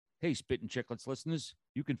Hey, Spittin' Chicklets listeners,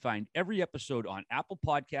 you can find every episode on Apple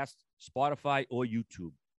Podcasts, Spotify, or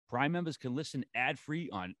YouTube. Prime members can listen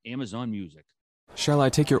ad-free on Amazon Music. Shall I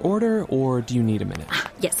take your order, or do you need a minute?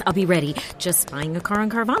 Yes, I'll be ready. Just buying a car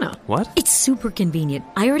on Carvana. What? It's super convenient.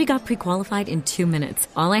 I already got pre-qualified in 2 minutes.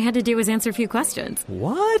 All I had to do was answer a few questions.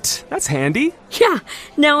 What? That's handy. Yeah,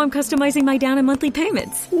 now I'm customizing my down and monthly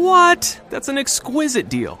payments. What? That's an exquisite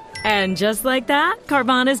deal. And just like that,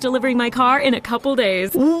 Carvana's delivering my car in a couple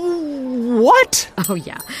days. What? Oh,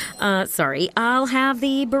 yeah. Sorry, I'll have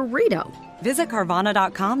the burrito. Visit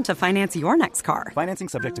Carvana.com to finance your next car. Financing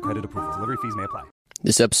subject to credit approval. Delivery fees may apply.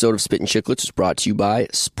 This episode of Spittin' Chicklets is brought to you by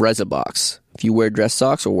Spreza Box. If you wear dress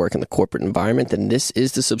socks or work in the corporate environment, then this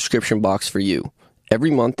is the subscription box for you.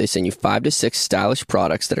 Every month, they send you 5 to 6 stylish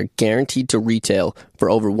products that are guaranteed to retail for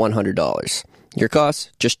over $100. Your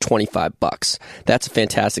cost? Just $25. That's a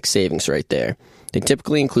fantastic savings right there. They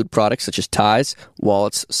typically include products such as ties,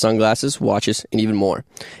 wallets, sunglasses, watches, and even more.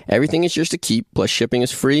 Everything is yours to keep, plus shipping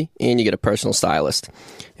is free, and you get a personal stylist.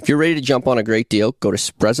 If you're ready to jump on a great deal, go to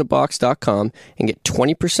SprezaBox.com and get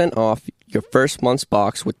 20% off your first month's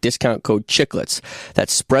box with discount code Chicklets.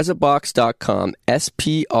 That's SprezaBox.com,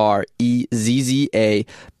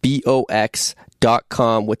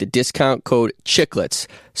 SprezaBox.com with the discount code Chicklets.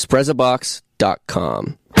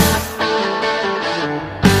 SprezaBox.com.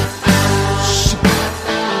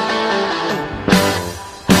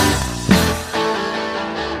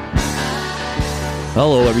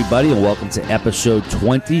 Hello, everybody, and welcome to episode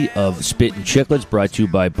 20 of Spittin' Chicklets, brought to you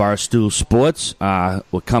by Barstool Sports.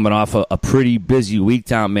 We're coming off a pretty busy week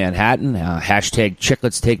down Manhattan. Hashtag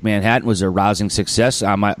Chicklets Take Manhattan was a rousing success.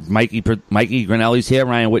 Mikey Grinelli's here.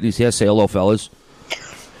 Ryan Whitney's here. Say hello, fellas.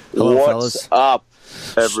 Hello, What's fellas. up,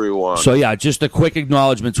 everyone? So, yeah, just a quick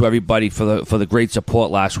acknowledgement to everybody for the great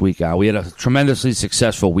support last week. We had a tremendously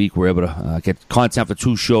successful week. We were able to get content for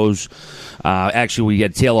 2 shows. Actually, we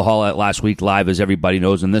had Taylor Hall at last week live, as everybody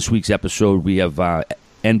knows. In this week's episode, we have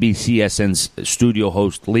NBCSN's studio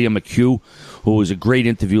host, Leah McHugh, who was a great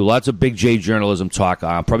interview. Lots of Big J journalism talk.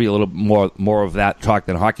 Probably a little more of that talk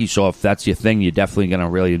than hockey. So if that's your thing, you're definitely going to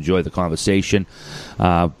really enjoy the conversation.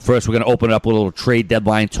 First, we're going to open it up with a little trade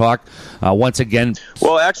deadline talk. Once again...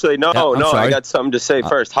 Well, actually, no, sorry. I got something to say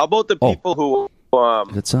first. How about the people who...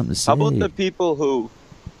 got something to say. How about the people who...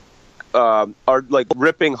 are like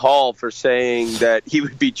ripping Hall for saying that he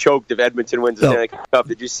would be choked if Edmonton wins the Stanley Cup.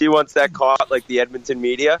 Did you see once that caught like the Edmonton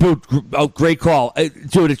media? Dude, great call.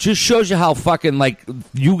 Dude, it just shows you how fucking like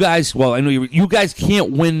you guys, well, I know you guys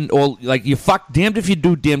can't win, or like you damned if you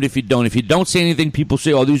do, damned if you don't. If you don't say anything, people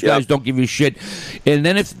say, oh, these guys don't give you shit. And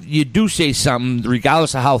then if you do say something,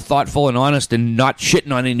 regardless of how thoughtful and honest and not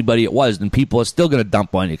shitting on anybody it was, then people are still going to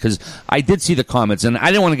dump on you. Because I did see the comments, and I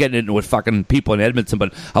didn't want to get into it with fucking people in Edmonton,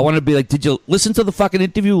 but I want to be like, did you listen to the fucking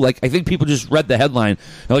interview? Like, I think people just read the headline.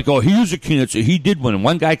 They're like, oh, he is a cancer. He did win. And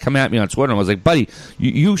one guy come at me on Twitter and was like, buddy,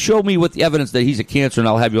 you show me with the evidence that he's a cancer and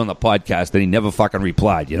I'll have you on the podcast. And he never fucking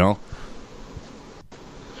replied, you know?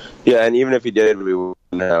 Yeah, and even if he did, we wouldn't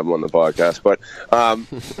have him on the podcast. But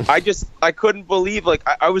I couldn't believe, like,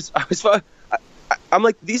 I'm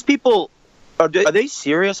like, these people, are they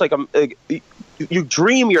serious? Like, you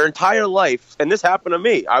dream your entire life, and this happened to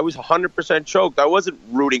me. I was 100% choked. I wasn't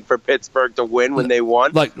rooting for Pittsburgh to win when they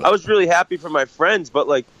won. Like, I was really happy for my friends, but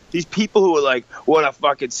like these people who were like, "What a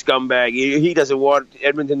fucking scumbag! He doesn't want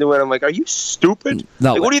Edmonton to win." I'm like, "Are you stupid?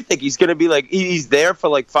 No. Like, what do you think he's going to be like? He's there for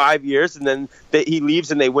like 5 years, and then he leaves,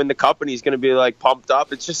 and they win the cup, and he's going to be like pumped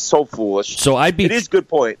up. It's just so foolish." So it is a good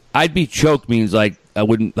point. I'd be choked means like. I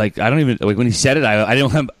wouldn't like. I don't even like when he said it. I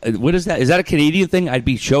don't have. What is that? Is that a Canadian thing? I'd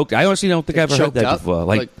be choked. I honestly don't think I've ever heard that before.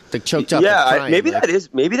 Like they choked up. Yeah, crying, maybe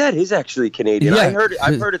that is actually Canadian. Yeah.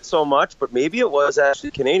 I've heard it so much, but maybe it was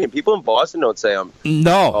actually Canadian. People in Boston don't say I'm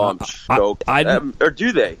choked. Or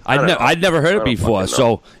do they? I'd never heard it before.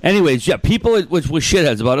 So, anyways, yeah, people were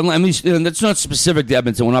shitheads about it. I mean, that's not specific to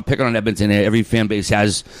Edmonton. We're not picking on Edmonton. Every fan base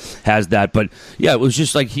has that. But yeah, it was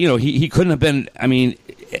just like he couldn't have been. I mean.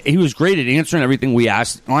 He was great at answering everything we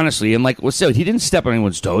asked, honestly, and like was said, he didn't step on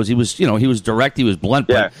anyone's toes. He was, he was direct, he was blunt,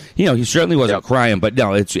 but he certainly wasn't crying. But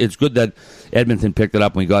no, it's good that Edmonton picked it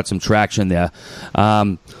up and we got some traction there.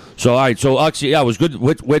 So all right, so actually, yeah, it was good.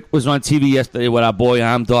 Whit was on TV yesterday with our boy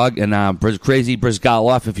Arm Dog and Crazy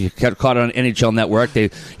Brizgalov. If you caught it on NHL Network,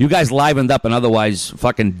 you guys livened up an otherwise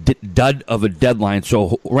fucking dud of a deadline.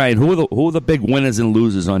 So Ryan, who are the big winners and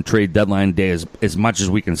losers on trade deadline day? As much as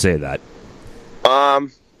we can say that.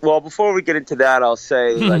 Well, before we get into that, I'll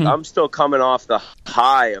say like I'm still coming off the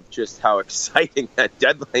high of just how exciting that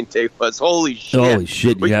deadline day was. Holy shit! Holy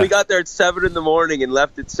shit! We got there at 7 a.m. and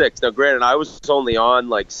left at 6. Now, granted, I was only on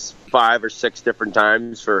like 5 or 6 different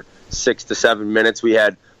times for 6 to 7 minutes. We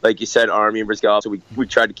had, like you said, Army and Brizgal, so we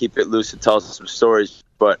tried to keep it loose and tell us some stories.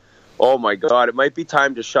 But, oh, my God, it might be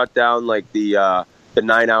time to shut down, like, the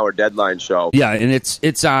 9-hour deadline show. Yeah, and it's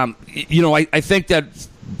I think that,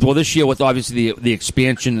 well, this year with obviously the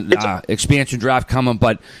expansion draft coming,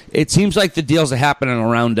 but it seems like the deals are happening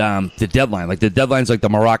around the deadline. Like the deadline's like the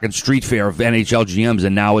Moroccan street fair of NHL GMs,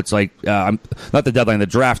 and now it's like not the deadline, the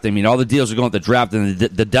draft. I mean, all the deals are going to the draft, and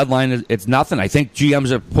the deadline it's nothing. I think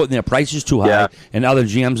GMs are putting their prices too high, and other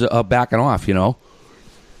GMs are backing off.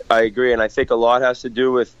 I agree, and I think a lot has to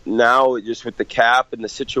do with now just with the cap and the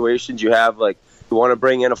situations you have, like. You want to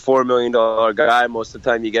bring in a $4 million guy. Most of the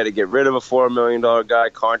time you got to get rid of a $4 million guy.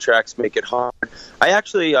 Contracts make it hard. I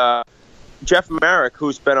actually, Jeff Marek,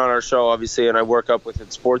 who's been on our show, obviously, and I work up with at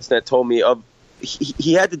Sportsnet, told me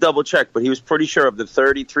he had to double check, but he was pretty sure of the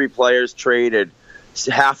 33 players traded,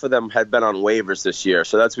 half of them had been on waivers this year.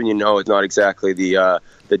 So that's when you know it's not exactly the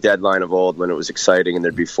deadline of old when it was exciting and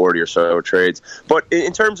there'd be 40 or so trades. But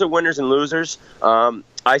in terms of winners and losers,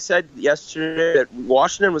 I said yesterday that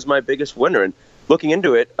Washington was my biggest winner. And looking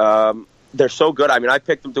into it, they're so good. I mean, I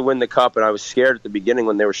picked them to win the Cup, and I was scared at the beginning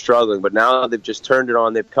when they were struggling. But now they've just turned it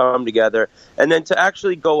on. They've come together. And then to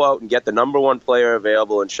actually go out and get the number one player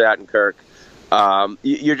available in Shattenkirk,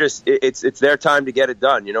 it's their time to get it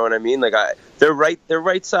done. You know what I mean? Like their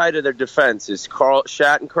right side of their defense is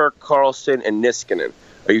Shattenkirk, Carlson, and Niskanen.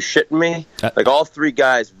 Are you shitting me? Like all three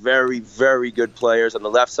guys, very, very good players. On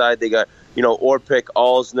the left side, they got Orpik,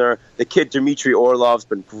 Alsner. The kid Dmitry Orlov's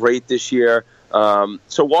been great this year.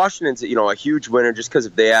 So Washington's, a huge winner just because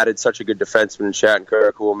they added such a good defenseman in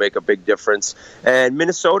Shattenkirk who will make a big difference. And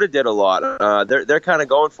Minnesota did a lot. They're kind of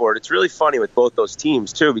going for it. It's really funny with both those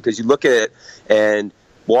teams, too, because you look at it and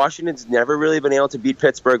Washington's never really been able to beat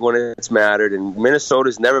Pittsburgh when it's mattered, and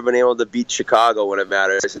Minnesota's never been able to beat Chicago when it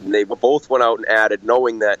matters. And they both went out and added,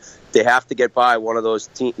 knowing that they have to get by one of those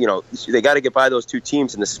teams. They got to get by those two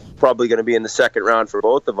teams, and this is probably going to be in the second round for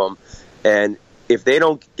both of them. And if they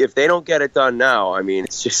don't get it done now, I mean,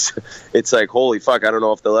 it's like, holy fuck, I don't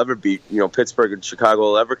know if they'll ever beat, Pittsburgh and Chicago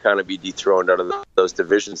will ever kind of be dethroned out of those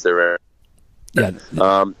divisions they're in. Yeah.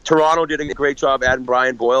 Toronto did a great job. Adding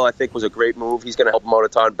Brian Boyle, I think, was a great move. He's going to help them out a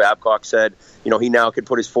ton. Babcock said, he now can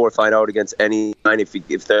put his fourth line out against any line.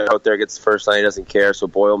 If they're out there against the first line, he doesn't care. So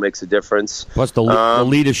Boyle makes a difference. Plus the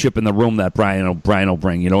leadership in the room that Brian will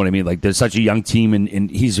bring. You know what I mean? Like there's such a young team, and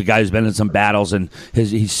he's a guy who's been in some battles, and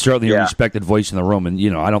he's certainly a respected voice in the room. And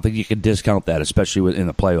I don't think you can discount that, especially in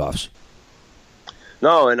the playoffs.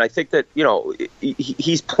 No, and I think that,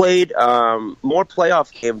 he's played more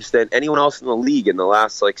playoff games than anyone else in the league in the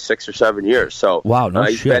last, 6 or 7 years. So wow,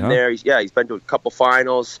 he's been there. He's been to a couple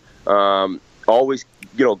finals, always,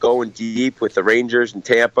 going deep with the Rangers and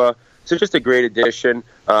Tampa. So just a great addition.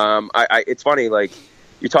 It's funny,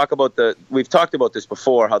 you talk about we've talked about this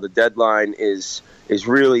before, how the deadline is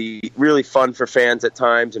really, really fun for fans at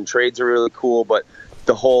times, and trades are really cool, but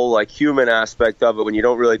the whole, human aspect of it, when you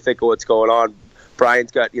don't really think of what's going on,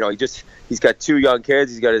 Brian's got, he's got 2 young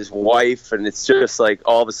kids. He's got his wife, and it's just like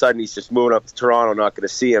all of a sudden he's just moving up to Toronto, not going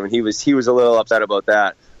to see him. And he was a little upset about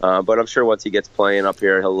that. But I'm sure once he gets playing up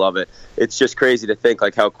here, he'll love it. It's just crazy to think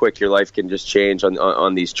how quick your life can just change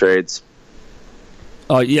on these trades.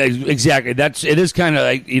 Oh yeah, exactly. It is kind of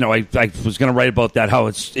like, I was going to write about that, how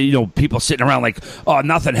it's, people sitting around like, oh,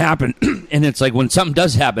 nothing happened. And it's like when something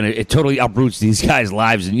does happen, it totally uproots these guys'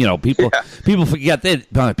 lives. And, people forget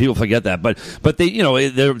that. People forget that. But they,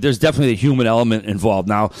 there's definitely a human element involved.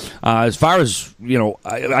 Now, as far as,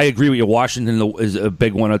 I agree with you. Washington is a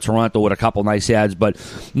big one, of Toronto with a couple nice ads. But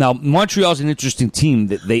now Montreal's an interesting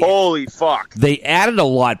team. Holy fuck. They added a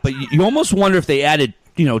lot, but you almost wonder if they added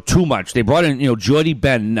too much. They brought in, Jordy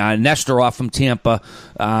Ben, Nesterov from Tampa,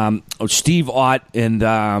 Steve Ott,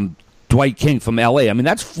 and Dwight King from L.A. I mean,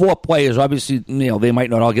 that's 4 players. Obviously, they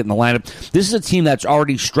might not all get in the lineup. This is a team that's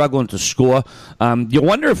already struggling to score. You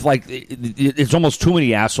wonder if, it's almost too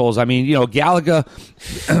many assholes. I mean, Gallagher,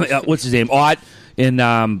 what's his name, Ott,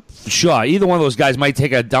 and Shaw. Either one of those guys might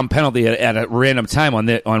take a dumb penalty at a random time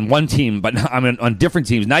on one team, but on different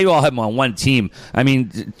teams. Now you all have them on one team. I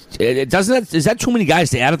mean, is that too many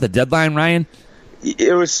guys to add at the deadline, Ryan?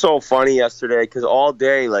 It was so funny yesterday because all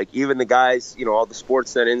day, even the guys, all the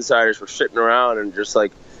Sportsnet insiders were sitting around and just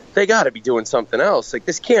they got to be doing something else.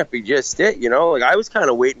 This can't be just it, I was kind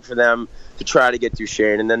of waiting for them to try to get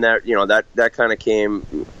Duchesne, and then that kind of came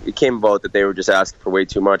about that they were just asking for way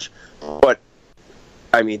too much. But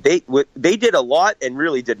I mean, they did a lot and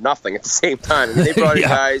really did nothing at the same time. I mean, they brought in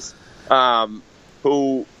guys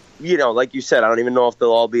who like you said, I don't even know if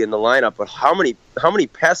they'll all be in the lineup, but how many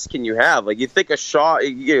pests can you have? Like, you think of Shaw,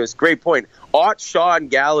 it's a great point. Ott, Shaw, and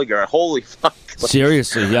Gallagher, holy fuck.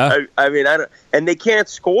 Seriously, yeah. I mean, and they can't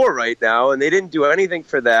score right now, and they didn't do anything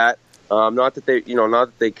for that. Not that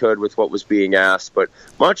they could with what was being asked, but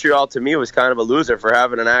Montreal to me was kind of a loser for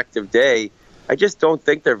having an active day. I just don't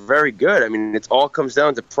think they're very good. I mean, it all comes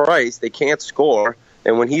down to Price. They can't score,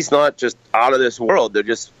 and when he's not just out of this world,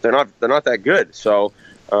 they're not that good. So,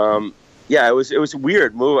 it was a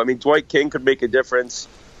weird move. I mean, Dwight King could make a difference.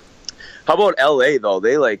 How about LA though?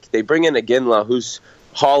 They bring in Iginla, who's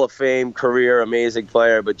Hall of Fame career, amazing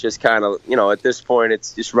player, but just kind of, at this point,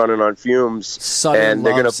 it's just running on fumes. And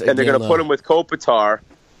they're gonna put him with Kopitar,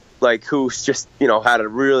 like, who's just had a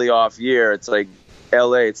really off year. It's like,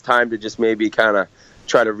 LA, it's time to just maybe kind of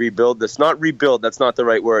try to rebuild this. Not rebuild, that's not the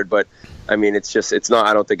right word, but I mean, it's not.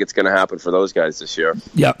 I don't think it's going to happen for those guys this year.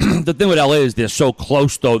 Yeah, the thing with LA is they're so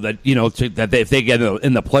close, though, that if they get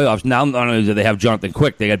in the playoffs, now not only do they have Jonathan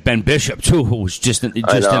Quick, they got Ben Bishop too, who was just in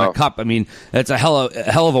a cup. I mean, it's a hell of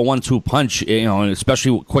a 1-2 punch, and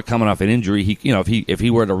especially with Quick coming off an injury. If he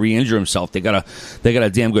were to re-injure himself, they got a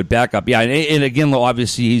damn good backup. Yeah, and again, though,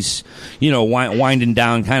 obviously he's winding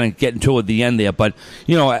down, kind of getting toward the end there, but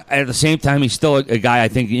at the same time, he's still a guy. I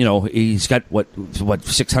think he's got what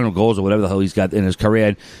 600 goals or whatever the hell he's got in his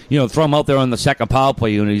career. And, throw him out there on the second power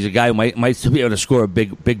play unit. He's a guy who might still be able to score a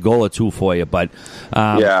big goal or two for you. But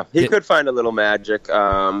he could find a little magic.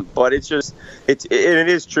 But it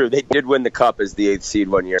is true. They did win the cup as the 8th seed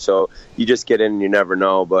one year, so you just get in and you never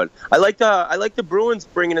know. But I like the Bruins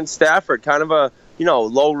bringing in Stafford, kind of a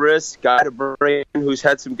low risk guy to bring in who's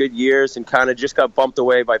had some good years and kind of just got bumped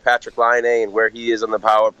away by Patrick Laine and where he is on the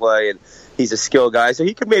power play, and he's a skill guy, so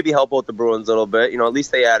he could maybe help out the Bruins a little bit. At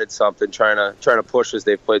least they added something, trying to push as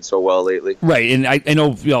they've played so well lately. Right, and I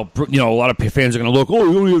know a lot of fans are going to look, he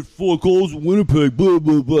only had 4 goals in Winnipeg, blah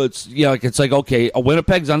blah blah. It's like, okay,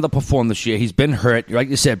 Winnipeg's underperformed this year. He's been hurt, like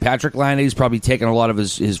you said. Patrick Laine's probably taken a lot of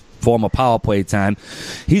his former power play time.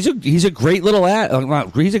 He's a great little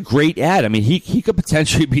ad. He's a great ad. I mean, he could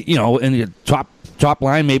potentially be in the top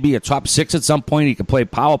line, maybe a top 6 at some point. He can play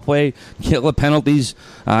power play, kill the penalties.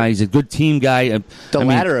 He's a good team guy.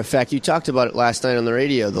 Ladder effect, you talked about it last night on the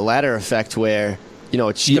radio, the ladder effect where,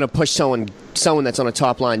 it's going to push someone that's on a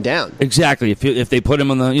top line down. Exactly. If they put him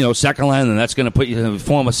on the second line, then that's going to put you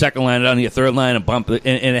form a second line down to your third line and bump it,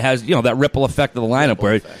 and it has that ripple effect of the lineup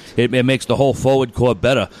where it makes the whole forward core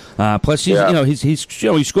better. Plus, he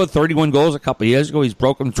scored 31 goals a couple of years ago. He's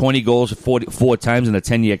broken 20 goals 4 times in a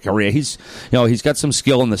 10-year career. He's got some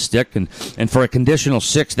skill in the stick, and for a conditional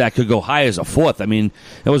 6 that could go high as a 4th. I mean,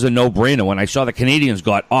 it was a no-brainer. When I saw the Canadians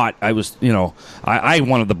got Ott, I was I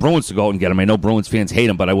wanted the Bruins to go out and get him. I know Bruins fans hate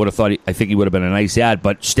him, but I would have thought I think he would have been a nice ad.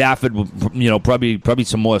 But Stafford, probably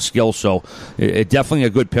some more skill. So it definitely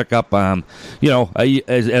a good pickup.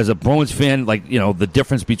 As a Bruins fan, the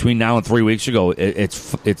difference between now and 3 weeks ago,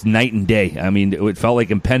 it's night and day. I mean, it felt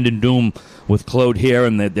like impending doom with Claude here,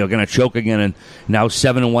 and they're going to choke again. And now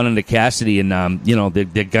 7-1 into Cassidy, and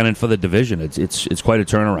they're gunning for the division. It's quite a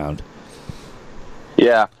turnaround.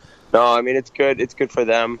 Yeah, no, I mean, it's good. It's good for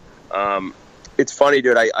them. It's funny,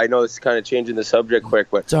 dude. I know this is kind of changing the subject quick,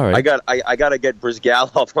 but it's all right. I got to get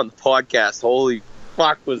Brizgalov on the podcast. Holy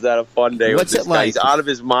fuck, was that a fun day? What's it like? He's out of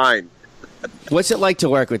his mind. What's it like to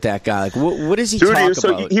work with that guy? Like, what does he talk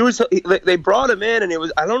about? They brought him in, and it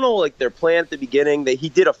was, I don't know, their plan at the beginning. He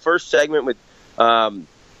did a first segment with a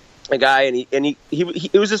guy, and he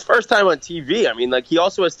it was his first time on TV. I mean, he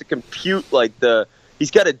also has to compute he's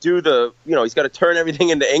got to do he's got to turn everything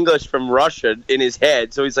into English from Russian in his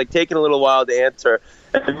head. So he's taking a little while to answer.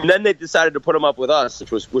 And then they decided to put him up with us,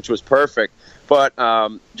 which was perfect. But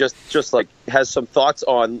just has some thoughts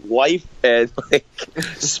on life and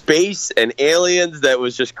space and aliens that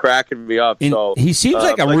was just cracking me up. And so he seems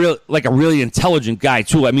like a really intelligent guy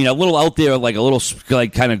too. I mean, a little out there, a little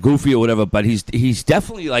kind of goofy or whatever. But he's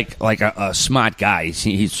definitely like a smart guy.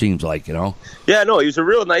 He seems like Yeah, no, he's a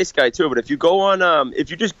real nice guy too. But if you go on,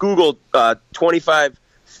 if you just Google 25.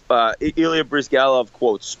 Ilya Brizgalov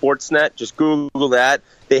quotes Sportsnet. Just Google that.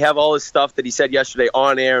 They have all his stuff that he said yesterday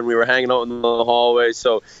on air, and we were hanging out in the hallway.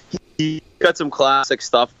 So he got some classic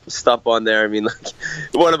stuff on there. I mean,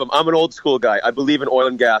 one of them. I'm an old school guy. I believe in oil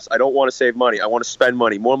and gas. I don't want to save money. I want to spend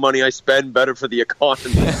money. More money I spend, better for the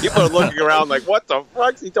economy. People are looking around like, what the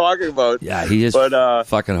fuck's he talking about? Yeah, he is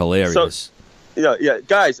fucking hilarious. Yeah,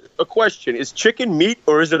 guys, a question. Is chicken meat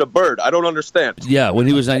or is it a bird? I don't understand. Yeah, when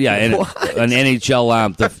he was on an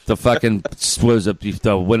NHL, the fucking was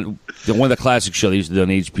one of the classic show they used to do on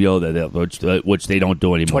HBO which they don't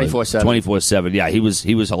do anymore. 24/7. 24/7. Yeah, he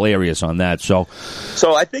was hilarious on that. So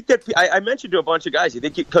I think that I mentioned to a bunch of guys. You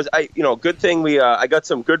think because good thing I got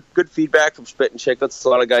some good feedback from Spit and Chicklets. A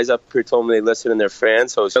lot of guys up here told me they listen and they're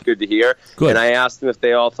fans, so it's good to hear. Good. And I asked them if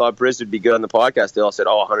they all thought Briz would be good on the podcast. They all said,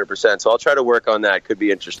 100%. So I'll try to work on that. Could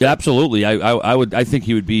be interesting. Yeah, absolutely. I think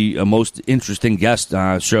he would be a most interesting guest.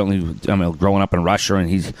 Certainly, growing up in Russia and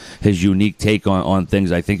his unique take on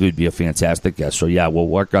things, I think he would be a fantastic guest. So yeah, we'll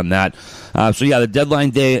work on that. The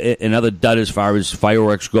deadline day, another dud as far as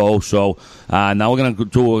fireworks go. So now we're going to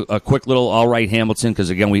do a quick little all right Hamilton, because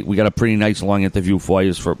again we got a pretty nice long interview for you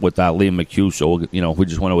with Liam McHugh. So we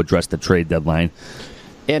just want to address the trade deadline.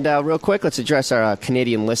 And real quick, let's address our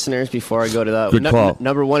Canadian listeners before I go to the Good call.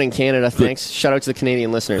 Number one in Canada. Thanks. Shout out to the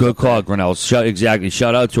Canadian listeners. Good call, Grinnell. Exactly.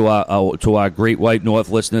 Shout out to our Great White North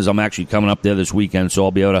listeners. I'm actually coming up there this weekend, so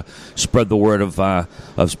I'll be able to spread the word of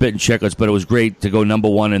Spit and Chicklets. But it was great to go number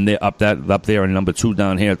one and up there and number two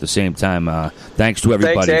down here at the same time. Thanks to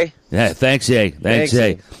everybody. Thanks, Yeah, thanks, A. Thanks,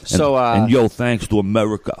 A. And thanks to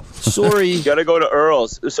America. Sorry. You got to go to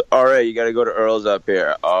Earl's. All right, you got to go to Earl's up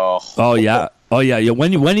here. Oh yeah.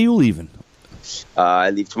 When are you leaving?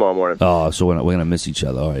 I leave tomorrow morning. Oh, so we're gonna miss each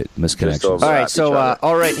other. All right, misconnections. All right, so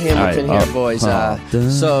all right, Hamilton here, boys. Jay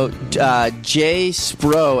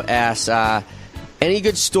Spro asks, any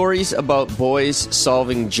good stories about boys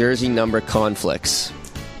solving jersey number conflicts?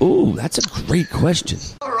 Ooh, that's a great question.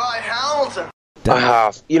 All right, Hamilton.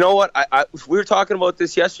 You know what? We were talking about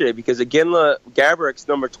this yesterday because Iginla Gaborik's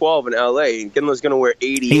number 12 in LA, and Iginla's going to wear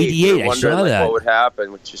 88. 88, I saw that. What would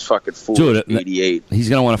happen, which is fucking foolish. Dude, 88. He's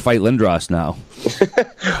going to want to fight Lindros now.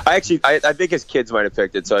 I think his kids might have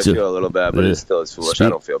picked it, so I feel a little bad, but it still is foolish. I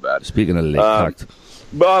don't feel bad. Speaking of late,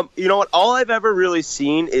 you know what? All I've ever really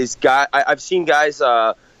seen is I've seen guys,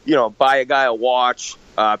 buy a guy a watch.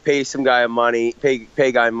 Pay some guy money,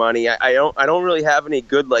 pay guy money. I don't really have any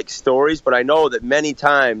good stories, but I know that many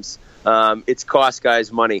times it's cost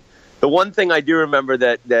guys money. The one thing I do remember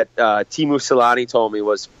that Teemu Selanne told me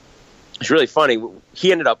was, it's really funny.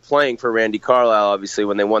 He ended up playing for Randy Carlyle, obviously,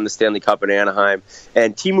 when they won the Stanley Cup in Anaheim.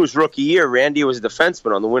 And Teemu's rookie year, Randy was a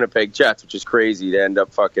defenseman on the Winnipeg Jets, which is crazy to end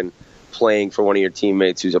up fucking playing for one of your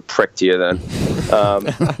teammates who's a prick to you then.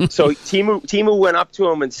 So Teemu went up to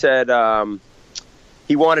him and said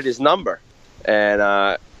he wanted his number.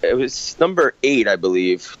 And it was number 8, I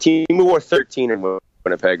believe. Teemu wore 13 in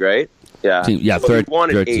Winnipeg, right? Yeah. Yeah, so he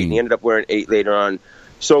wanted 13. 8, and he ended up wearing 8 later on.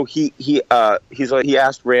 So he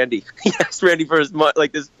asked Randy. He asked Randy for his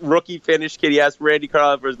this rookie Finnish kid. He asked Randy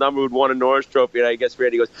Carlyle for his number, who'd won a Norris Trophy, and I guess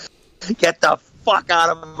Randy goes, "Get the fuck out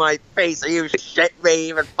of my face! Are you shit me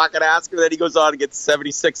even fucking ask him?" Then he goes on and gets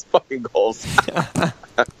 76 fucking goals.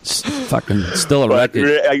 Fucking still a record.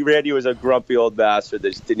 Randy was a grumpy old bastard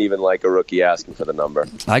that just didn't even like a rookie asking for the number.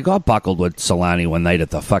 I got buckled with Selanne one night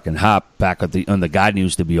at the fucking Hop back at when the Garden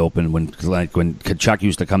used to be open, when Kachuk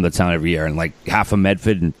used to come to town every year, and half of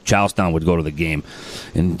Medford and Charlestown would go to the game,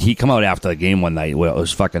 and he come out after the game one night. Well, it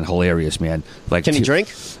was fucking hilarious, man. Can he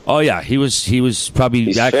drink? Oh yeah, he was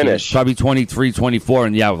probably 23, 24,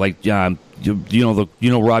 and you know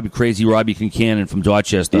Robbie Kincannon from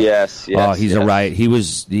Dorchester. Yes. He's a riot.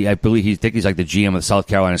 I believe he's like the GM of the South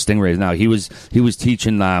Carolina Stingrays now. He was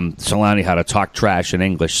teaching Selanne how to talk trash in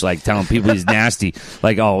English, telling people he's nasty.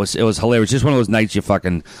 It was hilarious. Just one of those nights you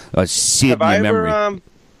fucking see it in your memory.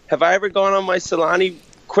 Have I ever gone on my Selanne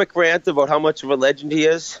quick rant about how much of a legend he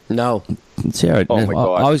is? No. Let's hear it. Oh my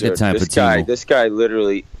God! Always get time for Timo. This guy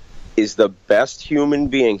literally is the best human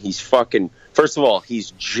being. He's fucking. First of all,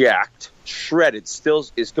 he's jacked, shredded, still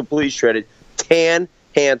is completely shredded, tan,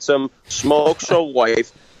 handsome, smokes a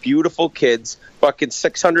wife, beautiful kids, fucking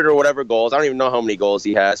 600 or whatever goals. I don't even know how many goals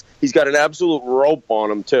he has. He's got an absolute rope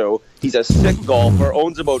on him, too. He's a sick golfer,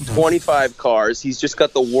 owns about 25 cars. He's just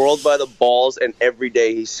got the world by the balls, and every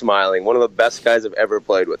day he's smiling. One of the best guys I've ever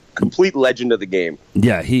played with. Complete legend of the game.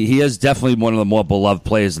 Yeah, he is definitely one of the more beloved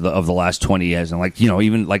players of the last 20 years. And,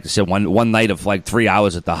 even like I said, one night of 3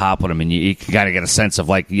 hours at the Hop with him, and you kind of get a sense of,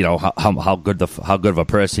 how good of a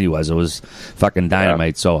person he was. It was fucking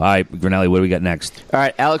dynamite. Yeah. So, all right, Grinelli, what do we got next? All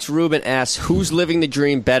right, Alex Rubin asks, who's living the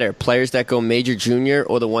dream better, players that go major junior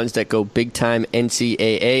or the ones that go big-time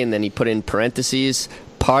NCAA? And then he put in parentheses,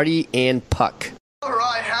 party and puck. All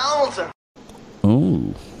right, Hamilton.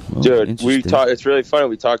 Oh, dude, it's really funny.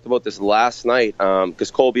 We talked about this last night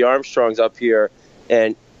because Colby Armstrong's up here,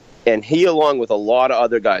 and he, along with a lot of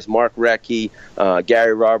other guys, Mark Recchi,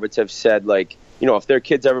 Gary Roberts, have said if their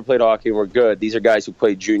kids ever played hockey and were good, these are guys who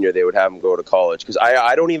played junior. They would have them go to college because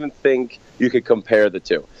I don't even think you could compare the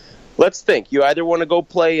two. Let's think. You either want to go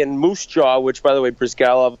play in Moose Jaw, which, by the way,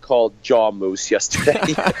 Brizgalov called Jaw Moose yesterday.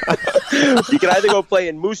 You can either go play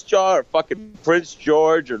in Moose Jaw or fucking Prince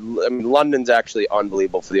George, or London's actually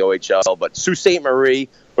unbelievable for the OHL, but Sault Ste. Marie,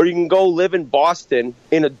 or you can go live in Boston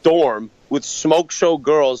in a dorm with smoke show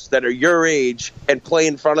girls that are your age and play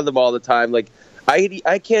in front of them all the time. Like,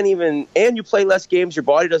 I can't even, and you play less games, your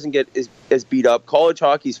body doesn't get as beat up. College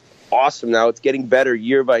hockey's awesome now. It's getting better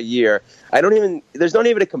year by year. There's not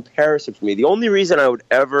even a comparison for me. The only reason I would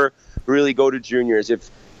ever really go to juniors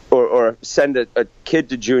or send a kid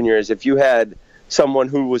to juniors if you had someone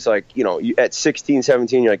who was like, at 16,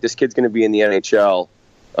 17, you're like, this kid's going to be in the NHL,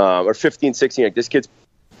 or 15, 16, like, this kid's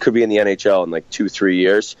could be in the NHL in like 2-3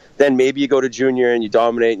 years. Then maybe you go to junior and you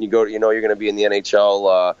dominate and you go, you're going to be in the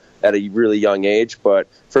NHL at a really young age. But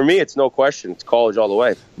for me, it's no question. It's college all the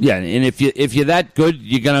way. Yeah, and if you're that good,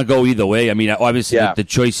 you're gonna go either way. I mean, obviously the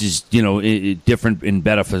choice is different and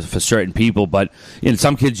better for certain people. But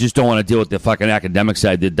some kids just don't want to deal with the fucking academic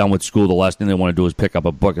side. They're done with school. The last thing they want to do is pick up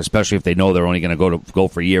a book, especially if they know they're only going to go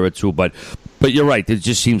for a year or two. But you're right. It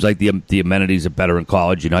just seems like the amenities are better in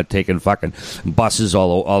college. You're not taking fucking buses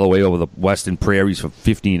all the way over the western prairies for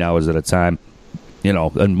 15 hours at a time.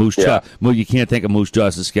 And Moose Jaw. You can't think of Moose Jaw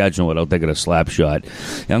as a schedule without thinking of slap shot.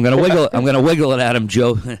 I'm gonna wiggle it at him,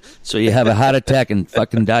 Joe, so you have a heart attack and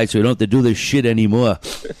fucking die, so you don't have to do this shit anymore.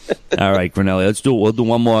 All right, Grinelli, we'll do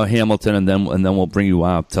one more Hamilton, and then we'll bring you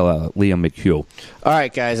up to Liam McHugh. All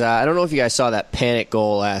right, guys. I don't know if you guys saw that panic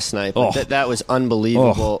goal last night, but that was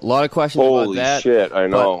unbelievable. A lot of questions about that. Holy shit! I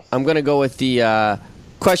know. I'm gonna go with the.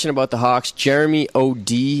 Question about the Hawks. Jeremy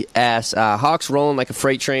O.D. asks, Hawks rolling like a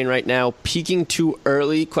freight train right now. Peaking too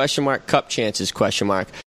early? ? Cup chances? ? All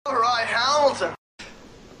right, Hamilton.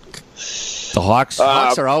 The Hawks?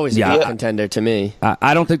 Hawks are always a good contender to me.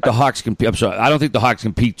 I don't think the Hawks can. I'm sorry. I don't think the Hawks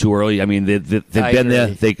can peak too early. I mean, they've been there.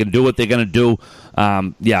 They can do what they're going to do.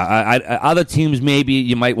 Other teams maybe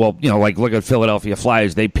you might. Well, like look at Philadelphia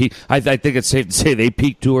Flyers. They peak. I think it's safe to say they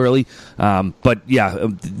peak too early. But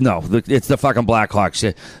no, it's the fucking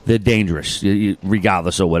Blackhawks. They're dangerous,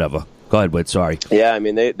 regardless or whatever. Go ahead, Whit. Sorry. Yeah, I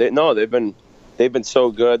mean they've been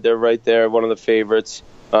so good. They're right there, one of the favorites.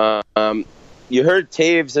 You heard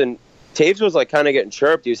Taves was like kind of getting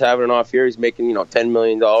chirped. He was having an off year. He's making $10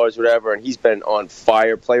 million, whatever, and he's been on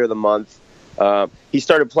fire. Player of the month. He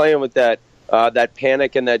started playing with that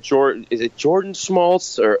panic and that Jordan. Is it Jordan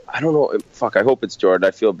Schmaltz or I don't know? Fuck, I hope it's Jordan.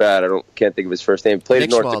 I feel bad. Can't think of his first name. Played in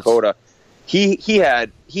North Dakota. He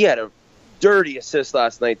had a dirty assist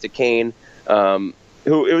last night to Kane.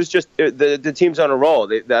 Who it was just the team's on a roll.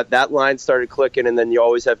 That line started clicking, and then you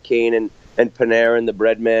always have Kane and Panarin, the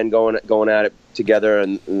bread man, going at it together,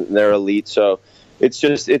 and they're elite. So it's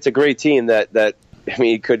a great team that I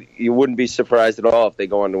mean you wouldn't be surprised at all if they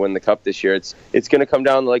go on to win the cup this year. It's going to come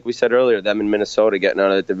down, like we said earlier, them in Minnesota getting out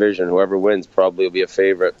of the division. Whoever wins probably will be a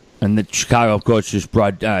favorite. And the Chicago coach just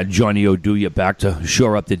brought Johnny Oduya back to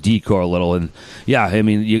shore up the decor a little, and I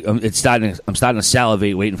mean, I'm starting to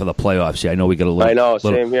salivate waiting for the playoffs. Yeah, I know we got a little. I know,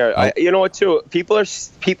 same here. You know what? Too, people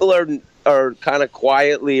are kind of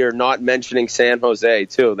quietly or not mentioning San Jose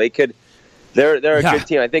too. They're a good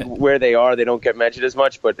team. I think where they are, they don't get mentioned as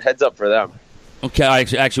much, but heads up for them. Okay,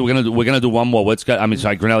 actually, we're gonna do one more.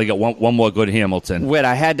 Grinelli got one more good Hamilton. Whit,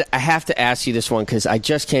 I have to ask you this one because I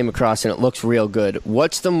just came across and it looks real good.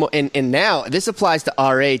 What's the and now this applies to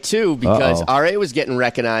RA too because RA was getting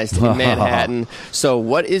recognized in Manhattan. So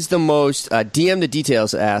what is the most DM the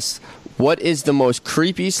details asks? What is the most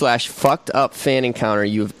creepy / fucked up fan encounter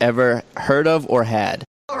you've ever heard of or had?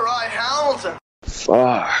 All right, Hamilton.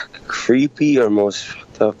 Fuck, creepy or most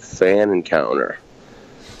fucked up fan encounter.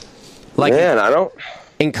 Like, man, I don't.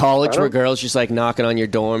 In college, where girls just like knocking on your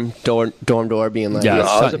dorm door, being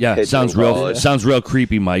like, sounds real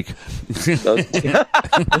creepy, Mike. If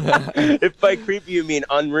by creepy you mean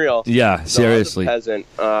unreal. Yeah, seriously. Peasant.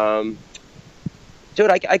 Dude,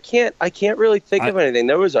 I can't really think of anything.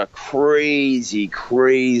 There was a crazy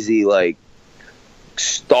like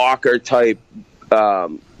stalker type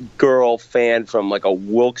girl fan from like a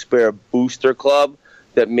Wilkes-Barre booster club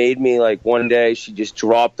that made me like one day she just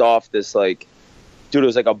dropped off this like, dude, it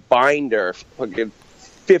was like a binder, fucking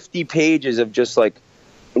 50 pages of just like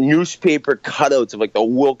newspaper cutouts of like the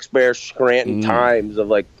Wilkes-Barre Scranton Times of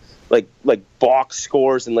like box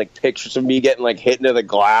scores and like pictures of me getting like hit into the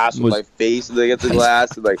glass with my face against the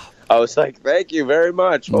glass, and like I was like, thank you very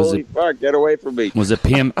much. Holy fuck, get away from me. Was it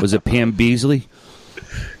Pam Beasley?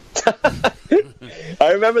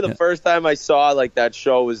 I remember the first time I saw like that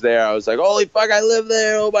show was there. I was like, holy fuck, I live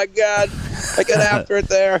there. Oh my God. I got after it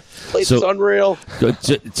there. Place is unreal.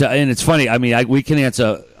 And it's funny. I mean, we can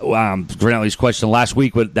answer Grinelli's question last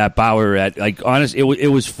week with that Bauer at. Like, honest,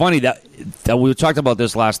 it was funny that we talked about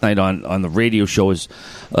this last night on the radio show. Is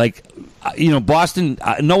like, Boston.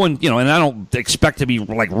 No one, and I don't expect to be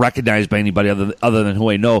like recognized by anybody other than who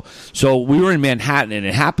I know. So we were in Manhattan, and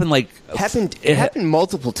it happened It happened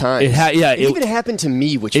multiple times. It even happened to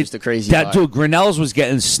me, which is the crazy part. Dude, Grinnell's was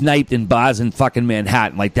getting sniped in bars in fucking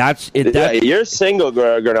Manhattan. Like that's it. You're single,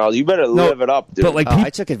 Grinnell. You better live it up, dude. But like, I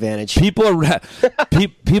took advantage. People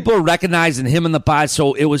are recognizing him in the bars.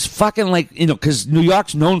 So it was fucking like because New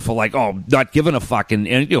York's known for like not giving a fucking.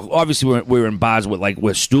 And obviously we were in bars with like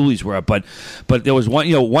where Stoolies were, but there was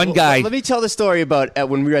one guy. Let me tell the story about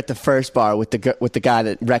when we were at the first bar with the guy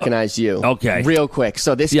that recognized you. Okay, real quick.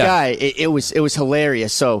 So this guy. It was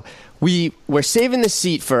hilarious. So we were saving the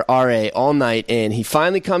seat for RA all night, and he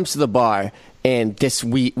finally comes to the bar, and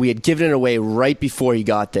we had given it away right before he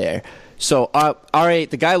got there. So RA,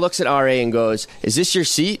 the guy looks at RA and goes, "Is this your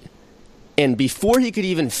seat?" And before he could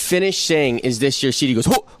even finish saying, "Is this your seat?" he goes,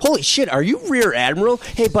 "Holy shit! Are you Rear Admiral?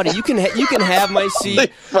 Hey, buddy, you can have my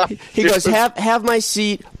seat." He goes, "Have my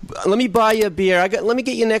seat. Let me buy you a beer. Let me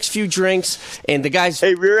get you the next few drinks." And the guys,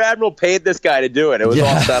 hey, Rear Admiral paid this guy to do it. It was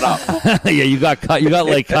all set up. Yeah, you got caught. You got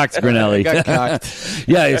like cocked, Grinelli. Got cocked.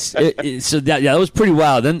 Yeah, so that was pretty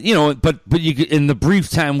wild. And but you in the brief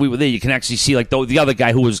time we were there, you can actually see like the other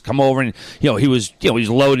guy who was come over and he was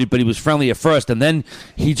loaded, but he was friendly at first, and then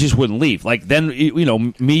he just wouldn't leave. Like then me,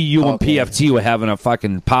 you, and PFT were having a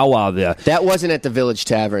fucking powwow there. That wasn't at the Village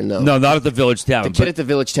Tavern, though. No, not at the Village Tavern. The kid at the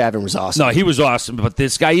Village Tavern was awesome. No, he was awesome. But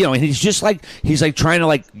this guy, and he's just like trying to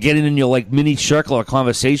like get in your like mini circle of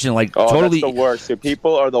conversation, like totally. That's the worst.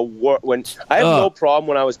 People are the worst. When I have no problem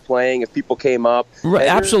when I was playing if people came up. Right,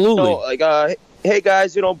 absolutely. Like, hey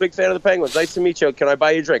guys, big fan of the Penguins. Nice to meet you. Can I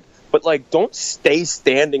buy you a drink? But, like, don't stay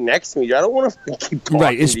standing next to me. I don't want to keep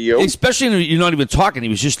talking to you. Especially when you're not even talking. He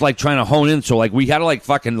was just, like, trying to hone in. So, like, we had to, like,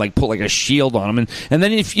 fucking, like, put, like, a shield on him. And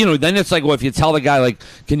then, if then it's like, well, if you tell the guy, like,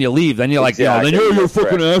 can you leave? Then you're like, then you're a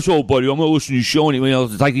fucking asshole, buddy. I'm not listening to your show anymore.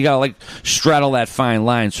 It's like you got to, like, straddle that fine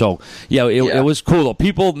line. So, it was cool.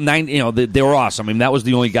 People, they were awesome. I mean, that was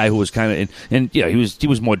the only guy who was kind of, and he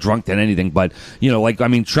was more drunk than anything. But,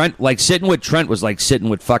 Trent, like, sitting with Trent was like sitting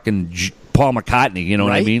with fucking Paul McCartney, you know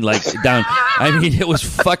what I mean? Like down, it was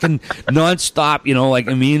fucking nonstop. Like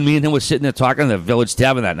me and him was sitting there talking at the Village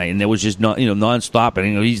Tavern that night, and it was just nonstop.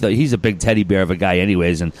 And he's a big teddy bear of a guy,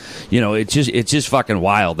 anyways. And it's just fucking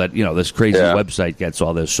wild that this crazy website gets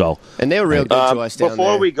all this. So and they were real good to us.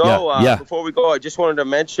 Before we go, I just wanted to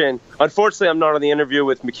mention. Unfortunately, I'm not on the interview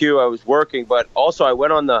with McHugh. I was working, but also I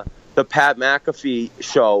went on the Pat McAfee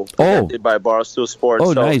show presented by Barstool Sports.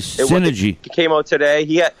 Oh, so nice. Synergy. It came out today.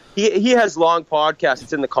 He has long podcasts.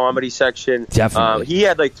 It's in the comedy section. Definitely. He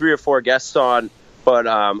had like 3 or 4 guests on, but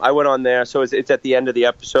I went on there. So it's at the end of the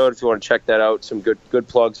episode if you want to check that out. Some good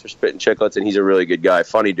plugs for Spittin' Chicklets, and he's a really good guy.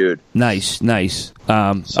 Funny dude. Nice.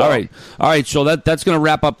 All right. So that's going to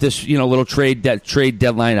wrap up this little trade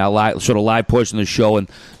deadline, our sort of live portion of the show, and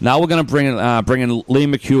now we're going to bring in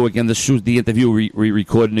Liam McHugh again. This was the interview we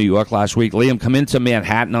recorded in New York last week. Liam come into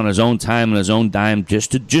Manhattan on his own time and his own dime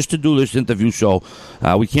just to do this interview. So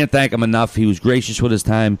we can't thank him enough. He was gracious with his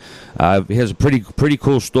time. He has a pretty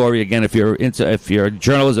cool story. Again, if you're a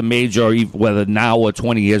journalism major, whether now or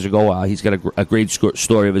 20 years ago, he's got a great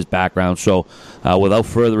story of his background. So without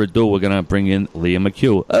further ado, we're going to bring in Liam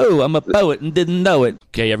McHugh. Oh, I'm a poet and didn't know it.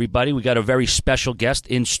 Okay, everybody, we got a very special guest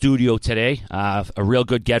in studio today. A real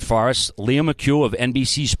good get for us. Liam McHugh of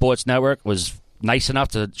NBC Sports Network was nice enough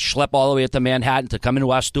to schlep all the way up to Manhattan to come into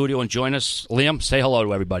our studio and join us. Liam, say hello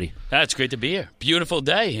to everybody. It's great to be here. Beautiful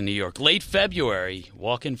day in New York. Late February,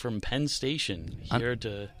 walking from Penn Station here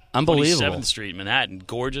to 27th Street, Manhattan.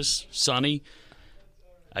 Gorgeous, sunny.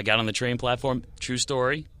 I got on the train platform. True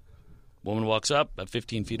story. Woman walks up about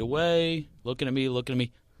 15 feet away, looking at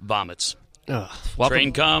me, vomits.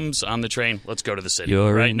 Train comes, on the train, let's go to the city.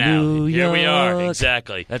 You're right now. New Here we are. York.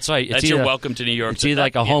 Exactly. That's right. That's your welcome to New York. It's either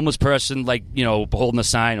like a homeless person, like, holding a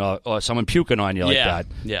sign, or someone puking on you like that.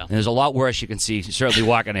 Yeah. And there's a lot worse you can see, certainly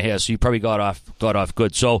walking here, so you probably got off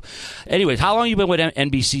good. So, anyways, how long have you been with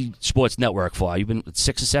NBC Sports Network for? You've been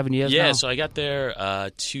 6 or 7 years now? Yeah, so I got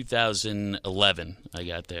there 2011. I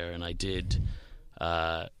got there, and I did...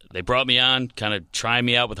 they brought me on, kind of trying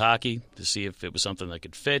me out with hockey to see if it was something that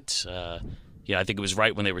could fit. I think it was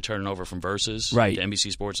right when they were turning over from Versus to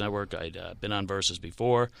NBC Sports Network. I'd been on Versus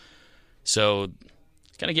before. So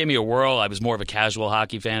it kind of gave me a whirl. I was more of a casual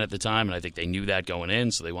hockey fan at the time, and I think they knew that going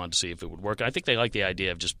in, so they wanted to see if it would work. And I think they liked the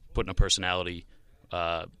idea of just putting a personality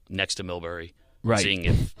next to Milbury, seeing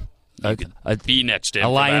if you could be next to him a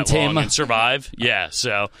for lion that long tamer and survive. Yeah,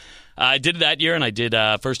 so I did that year, and I did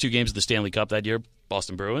first 2 games of the Stanley Cup that year.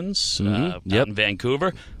 Boston Bruins out in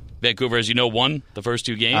Vancouver. Vancouver, as you know, won the first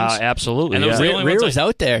 2 games. Absolutely. And Rear was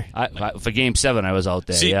out there. For Game 7, I was out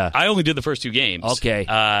there. See, I only did the first 2 games.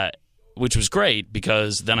 Okay. Which was great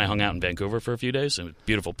because then I hung out in Vancouver for a few days. It was a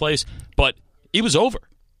beautiful place. But it was over.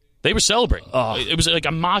 They were celebrating. Oh. It was like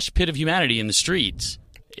a mosh pit of humanity in the streets.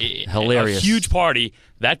 Hilarious. A huge party.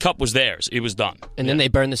 That cup was theirs. It was done. And then they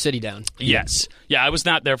burned the city down. Yes. Yeah, I was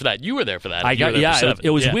not there for that. You were there for that. It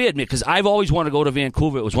was weird because I've always wanted to go to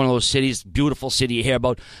Vancouver. It was one of those cities, beautiful city you hear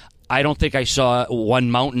about. I don't think I saw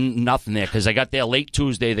one mountain, nothing there, because I got there late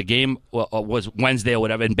Tuesday. The game was Wednesday or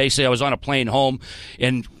whatever, and basically I was on a plane home,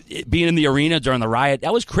 and being in the arena during the riot,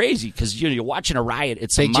 that was crazy, because you're watching a riot.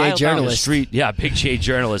 It's Big a mile J down the journalist. street. Yeah, Big J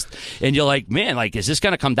journalist. And you're like, man, like, is this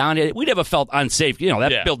going to come down here? We never felt unsafe.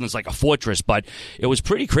 That building's like a fortress, but it was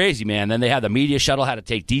pretty crazy, man. Then they had the media shuttle, had to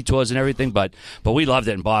take detours and everything, but we loved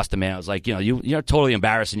it in Boston, man. It was like, you're totally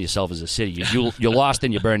embarrassing yourself as a city. You're lost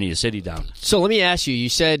and you're burning your city down. So let me ask you, you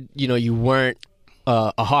said, you weren't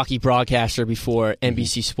a hockey broadcaster before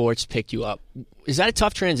NBC Sports picked you up. Is that a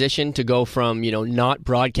tough transition to go from, not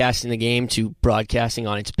broadcasting the game to broadcasting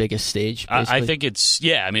on its biggest stage? I think it's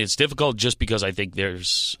difficult just because I think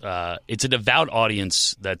there's it's a devout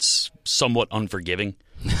audience that's somewhat unforgiving.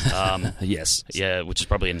 Yes. Yeah, which is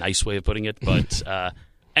probably a nice way of putting it, but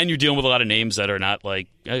and you're dealing with a lot of names that are not like,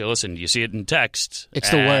 hey, listen, you see it in text. It's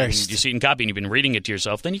the worst. You see it in copy and you've been reading it to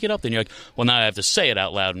yourself. Then you get up and you're like, well, now I have to say it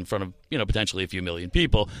out loud in front of, potentially a few million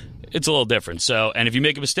people. It's a little different. So, and if you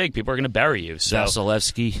make a mistake, people are going to bury you. So,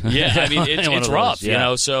 Vasilevsky. Yeah, I mean, it's rough,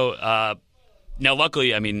 yeah. So, now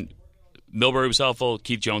luckily, I mean, Milbury was helpful.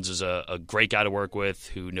 Keith Jones is a great guy to work with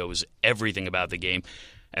who knows everything about the game.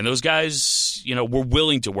 And those guys, were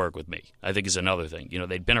willing to work with me, I think is another thing.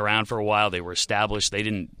 They'd been around for a while. They were established. They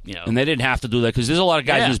didn't, And they didn't have to do that because there's a lot of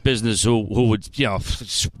guys in this business who would,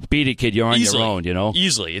 beat a kid. You're on your own,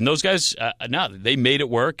 Easily. And those guys, no, they made it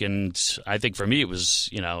work. And I think for me, it was,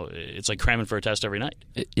 it's like cramming for a test every night.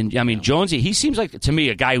 And, I mean, Jonesy, he seems like, to me,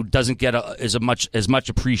 a guy who doesn't get as much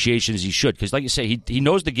appreciation as he should. Because, like you say, he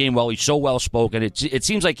knows the game well. He's so well-spoken. It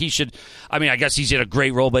seems like he should, I mean, I guess he's in a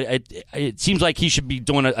great role, but it seems like he should be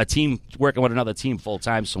doing a team, working with another team full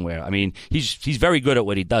time somewhere. I mean, he's very good at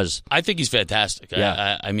what he does. I think he's fantastic.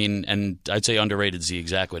 Yeah. I mean, and I'd say underrated is the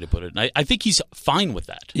exact way to put it. And I think he's fine with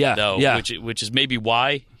that. Yeah. Though, yeah. Which is maybe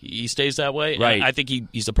why he stays that way. Right. And I think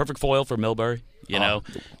he's the perfect foil for Milbury.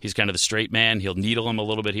 He's kind of the straight man. He'll needle him a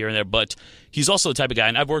little bit here and there, but he's also the type of guy.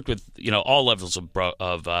 And I've worked with all levels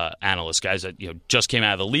of analysts, guys that just came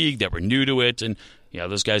out of the league, that were new to it, and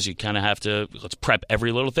those guys you kind of have to let's prep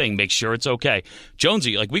every little thing, make sure it's okay.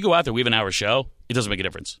 Jonesy, like we go out there, we have an hour show. It doesn't make a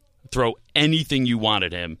difference. Throw anything you want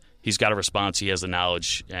at him. He's got a response. He has the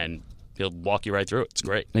knowledge, and he'll walk you right through it. It's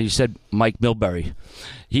great. And you said Mike Milbury.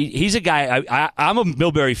 He's a guy. I'm a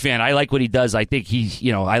Milbury fan. I like what he does. I think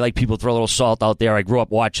I like people throw a little salt out there. I grew up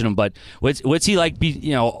watching him. But what's he like?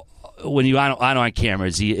 When you on camera,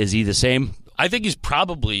 is he the same? I think he's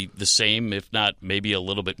probably the same, if not maybe a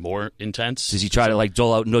little bit more intense. Does he try to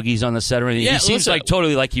dole out noogies on the set or anything? Yeah, he seems like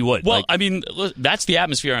totally like he would. Well, I mean, that's the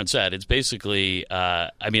atmosphere on set. It's basically,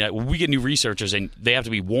 we get new researchers and they have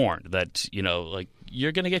to be warned that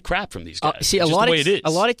you're going to get crap from these guys. See, a lot of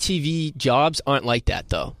TV jobs aren't like that,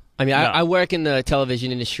 though. I mean, I work in the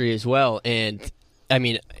television industry as well, and I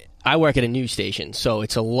mean, I work at a news station, so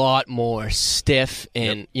it's a lot more stiff,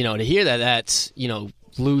 and to hear that's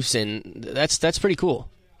loose, and that's pretty cool.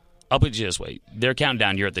 I'll put you this way: they're counting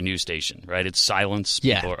down. You're at the news station, right? It's silence.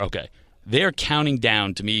 Yeah. Okay. They're counting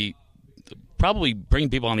down to me. Probably bringing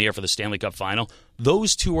people on the air for the Stanley Cup Final.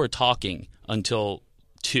 Those two are talking until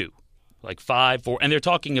 2, like 5, 4, and they're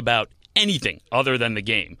talking about anything other than the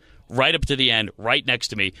game. Right up to the end, right next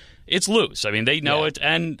to me. It's loose. I mean, they know it,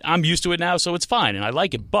 and I'm used to it now, so it's fine, and I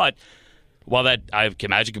like it. But while that I can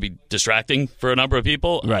imagine could be distracting for a number of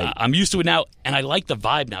people, right. I'm used to it now, and I like the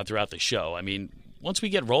vibe now throughout the show. I mean, once we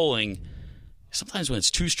get rolling, sometimes when it's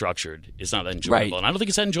too structured, it's not that enjoyable, right. And I don't think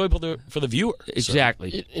it's that enjoyable for the viewer.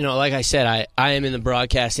 Exactly. So, like I said, I am in the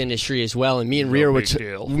broadcast industry as well, and me and Rhea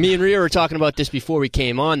were talking about this before we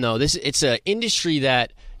came on. Though it's an industry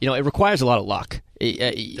that it requires a lot of luck,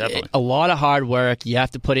 Definitely. A lot of hard work. You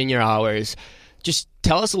have to put in your hours. Just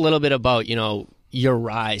tell us a little bit about your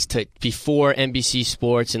rise to before NBC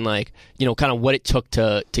Sports and kind of what it took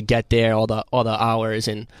to get there, all the hours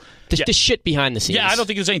and the shit behind the scenes. Yeah, I don't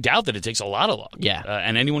think there's any doubt that it takes a lot of luck. Yeah,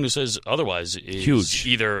 and anyone who says otherwise is huge.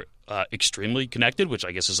 Either extremely connected, which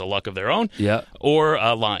I guess is a luck of their own, yeah, or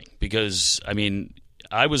lying. Because I mean,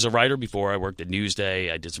 I was a writer before. I worked at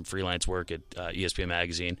Newsday. I did some freelance work at ESPN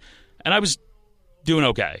Magazine, and I was doing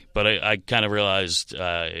okay. But I kind of realized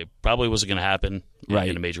it probably wasn't going to happen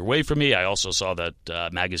in a major way for me. I also saw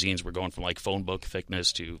that magazines were going from like phone book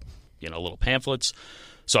thickness to little pamphlets.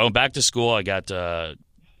 So I went back to school. I got a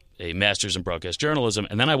master's in broadcast journalism,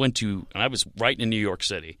 and then I was writing in New York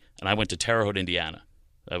City, and I went to Terre Haute, Indiana.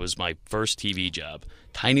 That was my first TV job.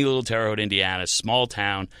 Tiny little Terre Haute, Indiana, small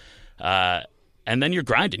town. And then you're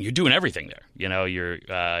grinding. You're doing everything there. You're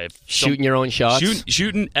shooting your own shots,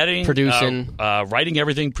 shooting, editing, producing, writing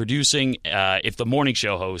everything, producing. If the morning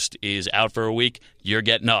show host is out for a week, you're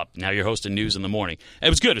getting up. Now you're hosting news in the morning. And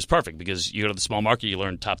it was good. It was perfect because you go to the small market, you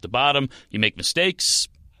learn top to bottom, you make mistakes.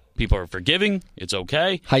 People are forgiving. It's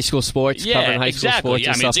okay. High school sports, covering high school sports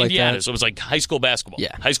and stuff it's like Indiana, that. So it was like high school basketball.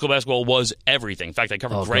 Yeah. High school basketball was everything. In fact, I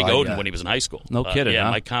covered Greg Oden when he was in high school. No kidding,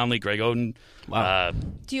 huh? Mike Conley, Greg Oden. Wow.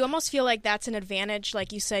 Do you almost feel like that's an advantage?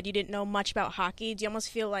 Like you said, you didn't know much about hockey. Do you almost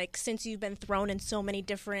feel like since you've been thrown in so many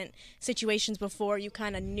different situations before, you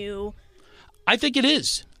kind of knew? I think it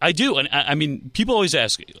is. I do. And I mean, people always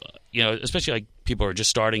ask, especially like people who are just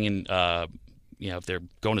starting in, if they're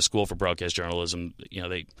going to school for broadcast journalism,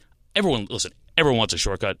 everyone wants a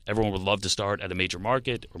shortcut. Everyone would love to start at a major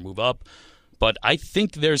market or move up. But I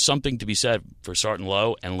think there's something to be said for starting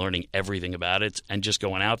low and learning everything about it and just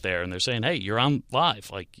going out there. And they're saying, hey, you're on live.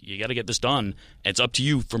 Like, you got to get this done. And it's up to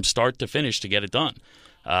you from start to finish to get it done.